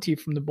Monty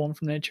from the Born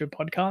from Nature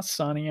podcast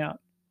signing out.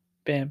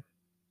 Bam.